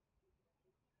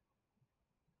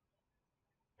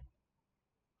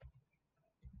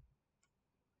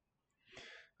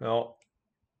 Well,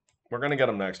 we're going to get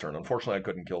him next turn. Unfortunately, I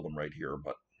couldn't kill them right here,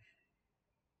 but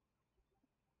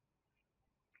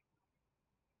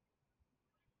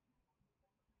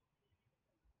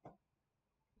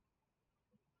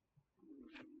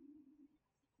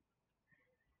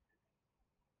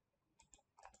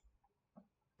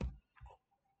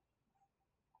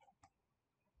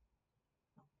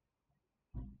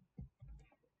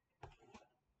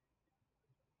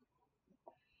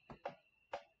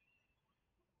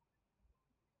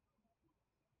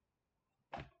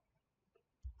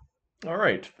all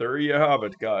right, there you have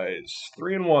it, guys.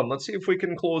 3-1. Let's see if we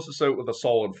can close this out with a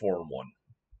solid 4-1.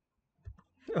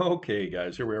 Okay,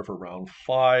 guys, here we are for round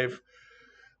 5.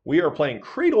 We are playing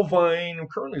CradleVine. I'm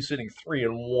currently sitting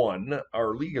 3-1.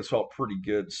 Our league has felt pretty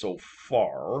good so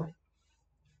far.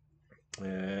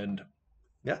 And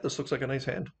yeah, this looks like a nice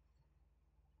hand.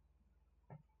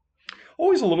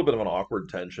 Always a little bit of an awkward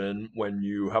tension when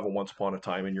you have a Once Upon a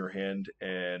Time in your hand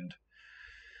and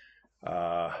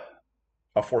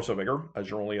a Force of Vigor as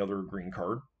your only other green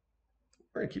card.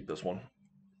 We're going to keep this one.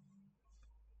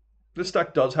 This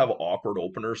deck does have awkward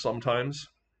openers sometimes.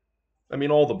 I mean,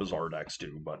 all the Bazaar decks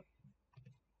do, but...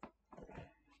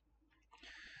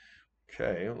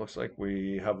 Okay, it looks like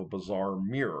we have a Bazaar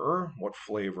Mirror. What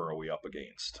flavor are we up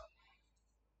against?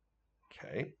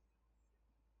 Okay.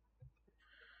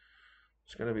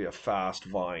 It's going to be a fast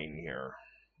Vine here.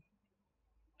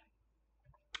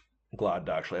 I'm glad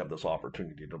to actually have this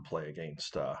opportunity to play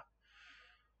against a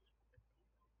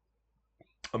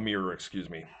Mirror, excuse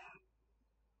me.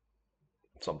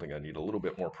 Something I need a little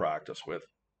bit more practice with.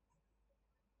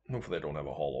 Hopefully I don't have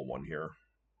a hollow one here.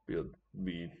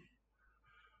 Be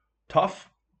tough.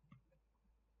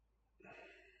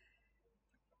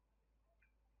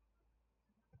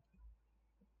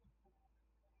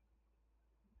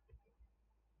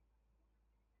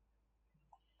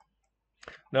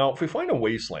 Now, if we find a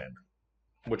wasteland,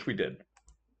 which we did,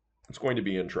 it's going to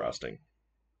be interesting.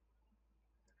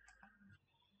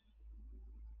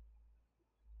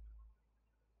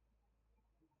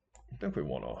 I think we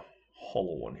want a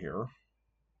hollow one here.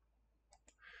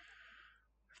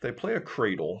 If they play a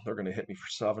Cradle, they're going to hit me for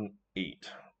 7, 8.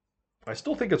 I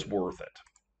still think it's worth it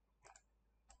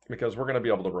because we're going to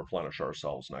be able to replenish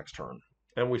ourselves next turn.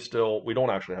 And we don't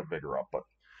actually have Vigor up, but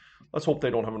let's hope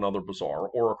they don't have another Bazaar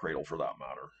or a Cradle for that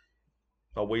matter.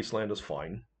 A Wasteland is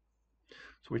fine.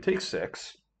 So we take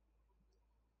 6.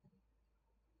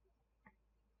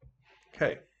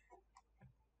 Okay.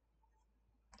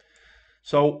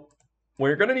 So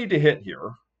we're going to need to hit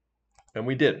here, and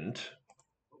we didn't.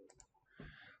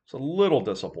 It's a little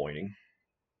disappointing.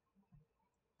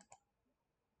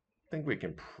 I think we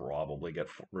can probably get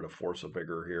rid of Force of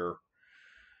Vigor here,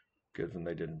 given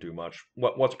they didn't do much.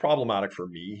 What's problematic for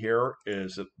me here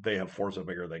is that they have Force of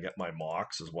Vigor, they get my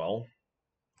Mox as well.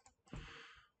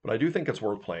 But I do think it's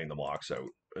worth playing the Mox out,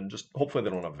 and just hopefully they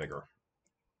don't have Vigor.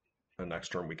 And next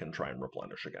turn we can try and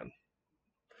replenish again.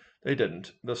 They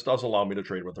didn't. This does allow me to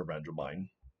trade with Revenge of Mine.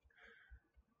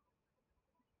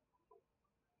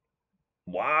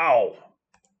 Wow!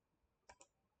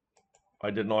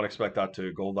 I did not expect that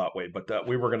to go that way, but that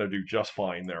we were going to do just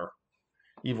fine there,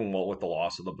 even with the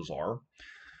loss of the Bazaar.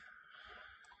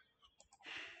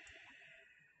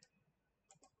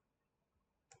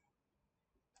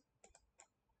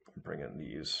 Bring in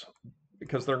these,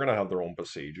 because they're going to have their own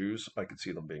Besajus. I could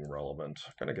see them being relevant.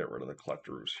 Going to get rid of the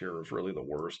Collectors here is really the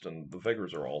worst, and the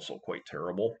Vigors are also quite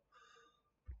terrible.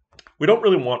 We don't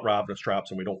really want Ravenous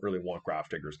Traps, and we don't really want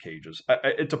Grafdigger's Cages.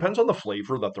 It depends on the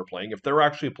flavor that they're playing. If they're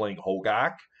actually playing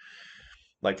Hogak,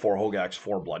 like 4 Hogaks,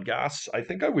 4 Bloodghasts, I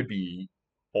think I would be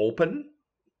open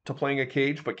to playing a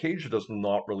Cage, but Cage does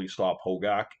not really stop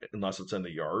Hogak unless it's in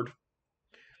the yard.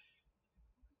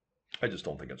 I just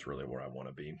don't think it's really where I want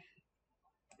to be.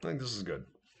 I think this is good.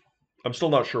 I'm still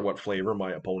not sure what flavor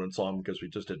my opponent's on because we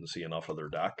just didn't see enough of their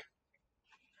deck.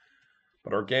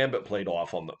 But our Gambit paid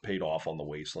off on the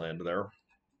Wasteland there.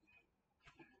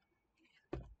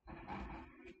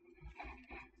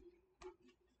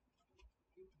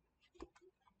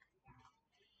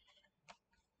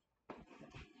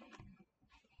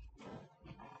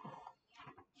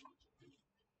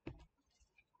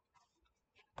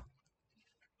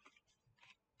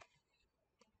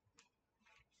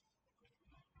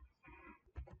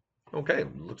 Okay,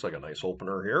 looks like a nice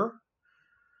opener here.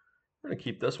 We're going to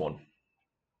keep this one.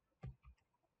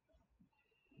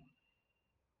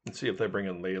 Let's see if they bring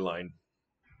in Leyline.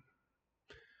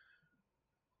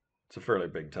 It's a fairly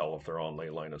big tell if they're on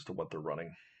Leyline as to what they're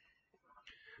running.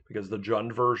 Because the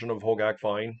Jund version of Hogak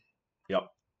Vine, yep,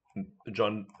 the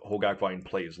Jund Hogak Vine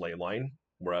plays Leyline,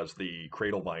 whereas the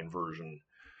CradleVine version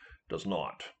does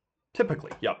not.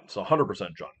 Typically, yep, it's 100%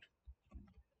 Jund.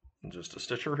 And just a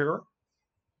Stitcher here.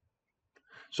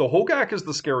 So Hogak is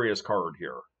the scariest card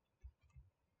here.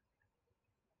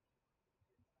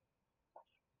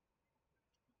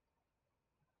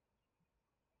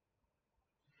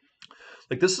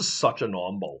 Like, this is such a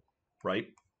nombo, right?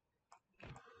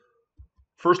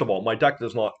 First of all, my deck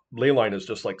does not. Leyline is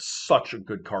just like such a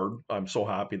good card. I'm so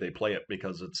happy they play it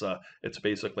because it's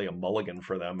basically a mulligan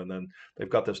for them. And then they've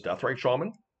got this Deathrite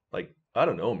Shaman. Like, I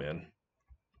don't know, man.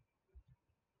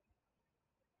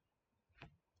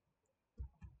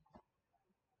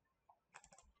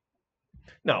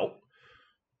 Now,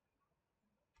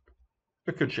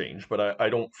 it could change, but I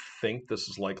don't think this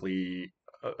is likely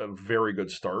a very good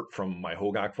start from my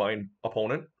Hogak Vine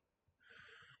opponent.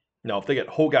 Now, if they get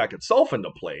Hogak itself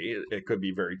into play, it could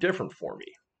be very different for me.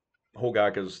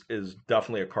 Hogak is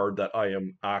definitely a card that I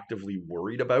am actively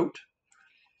worried about.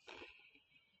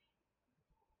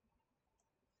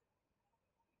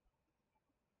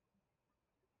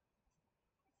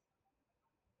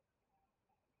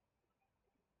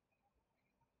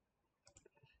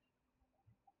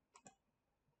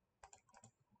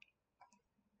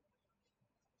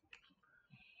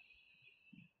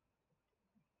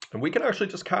 And we can actually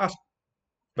just cast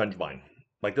Vengevine.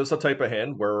 Like, this is the type of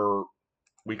hand where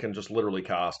we can just literally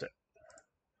cast it.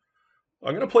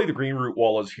 I'm going to play the Green Root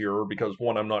Wallas here because,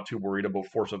 one, I'm not too worried about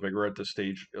Force of Vigor at this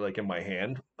stage, like in my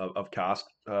hand of cast,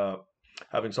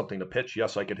 having something to pitch.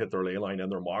 Yes, I could hit their Leyline and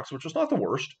their Mox, which is not the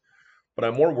worst, but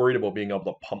I'm more worried about being able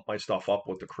to pump my stuff up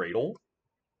with the Cradle.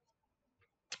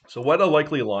 So what a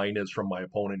likely line is from my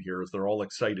opponent here is they're all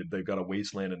excited. They've got a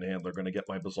Wasteland in hand. They're going to get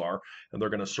my Bazaar, and they're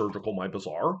going to Surgical my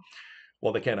Bazaar.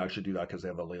 Well, they can't actually do that because they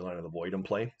have a Leyline of the Void in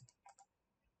play.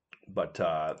 But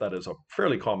that is a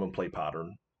fairly common play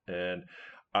pattern. And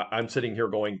I'm sitting here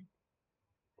going,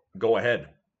 go ahead.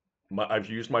 I've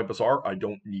used my Bazaar. I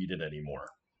don't need it anymore.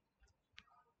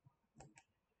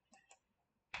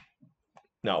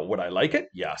 Now, would I like it?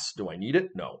 Yes. Do I need it?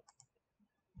 No.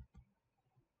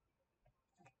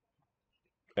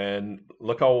 And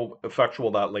look how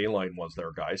effectual that Leyline was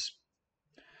there, guys.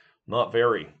 Not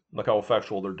very. Look how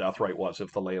effectual their Deathrite was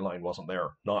if the Leyline wasn't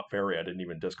there. Not very. I didn't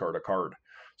even discard a card.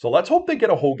 So let's hope they get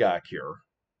a Hogak here.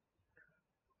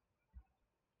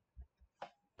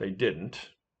 They didn't.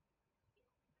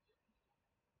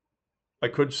 I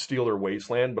could steal their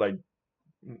Wasteland, but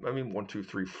I mean, 1, 2,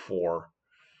 3, 4.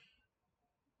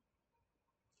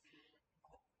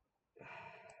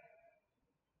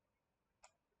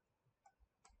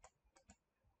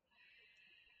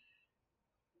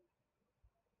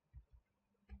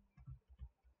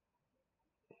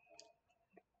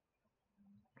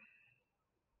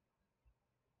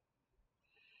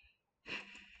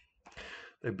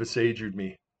 They besieged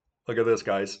me. Look at this,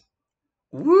 guys.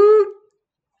 Woo!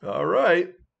 All right.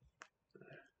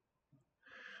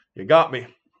 You got me.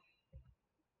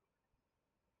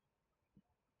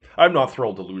 I'm not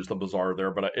thrilled to lose the Bazaar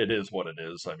there, but it is what it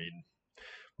is. I mean,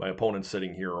 my opponent's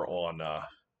sitting here on a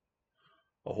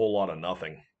whole lot of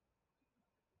nothing.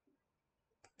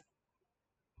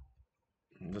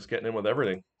 I'm just getting in with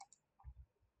everything.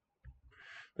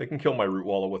 They can kill my Root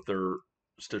Wallow with their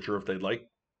Stitcher if they'd like.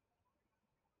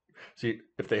 See,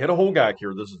 if they hit a Hogak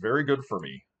here, this is very good for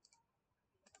me.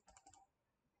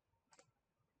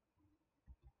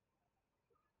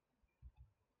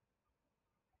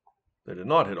 They did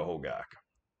not hit a Hogak.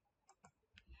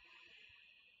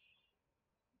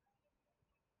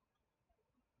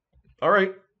 All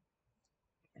right.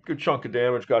 Good chunk of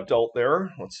damage got dealt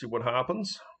there. Let's see what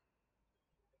happens.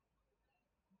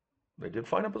 They did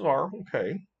find a Bazaar.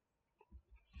 Okay.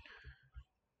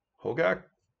 Hogak.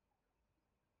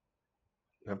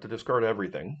 Have to discard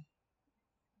everything.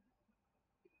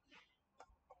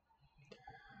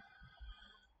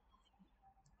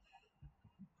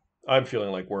 I'm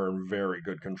feeling like we're in very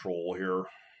good control here.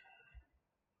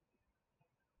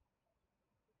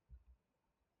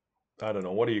 I don't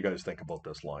know. What do you guys think about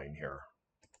this line here?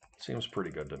 Seems pretty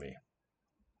good to me.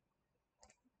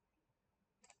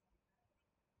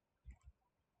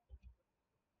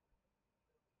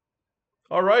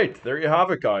 All right, there you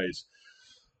have it, guys.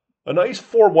 A nice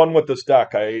 4-1 with this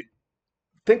deck. I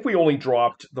think we only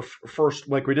dropped the first,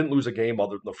 like we didn't lose a game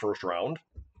other than the first round.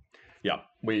 Yeah,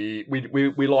 we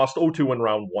lost 0-2 in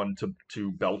round one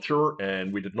to Belcher,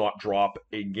 and we did not drop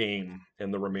a game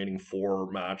in the remaining 4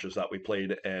 matches that we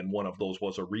played, and one of those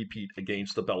was a repeat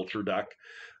against the Belcher deck.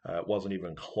 It wasn't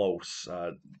even close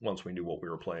once we knew what we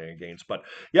were playing against. But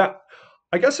yeah,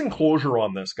 I guess in closure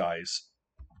on this, guys,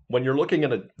 when you're looking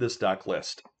at this deck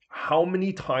list, how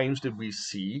many times did we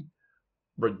see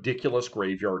ridiculous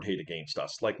graveyard hate against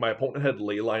us? Like my opponent had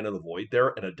Leyline of the Void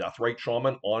there and a Deathrite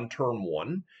Shaman on turn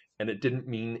 1, and it didn't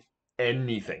mean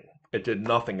anything. It did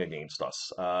nothing against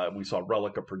us. We saw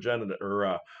Relic of Progenitor,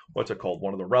 or what's it called?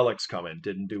 One of the relics come in,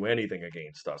 didn't do anything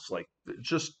against us. Like,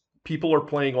 just people are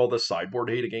playing all this sideboard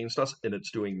hate against us, and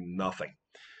it's doing nothing.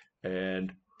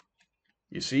 And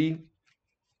you see,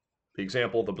 the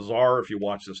example of the Bazaar, if you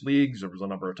watch this leagues, there was a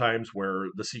number of times where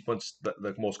the sequence,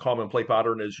 the most common play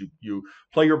pattern is you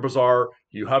play your Bazaar,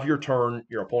 you have your turn,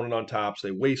 your opponent on taps,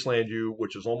 they wasteland you,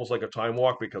 which is almost like a time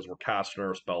walk because we're casting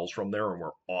our spells from there and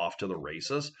we're off to the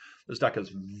races. This deck is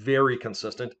very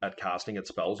consistent at casting its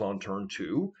spells on turn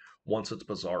 2 once it's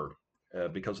Bazaar'd.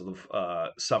 Because of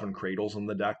the 7 Cradles in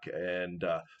the deck and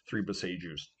 3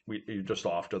 Besagers. You're just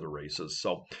off to the races.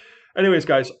 So anyways,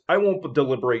 guys, I won't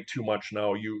deliberate too much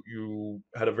now. You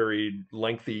had a very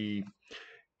lengthy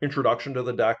introduction to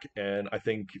the deck, and I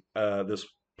think this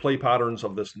play patterns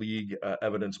of this league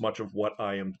evidence much of what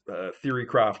I am theory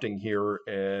crafting here.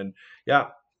 And yeah,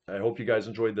 I hope you guys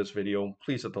enjoyed this video.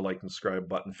 Please hit the like and subscribe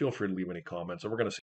button. Feel free to leave any comments, and we're going to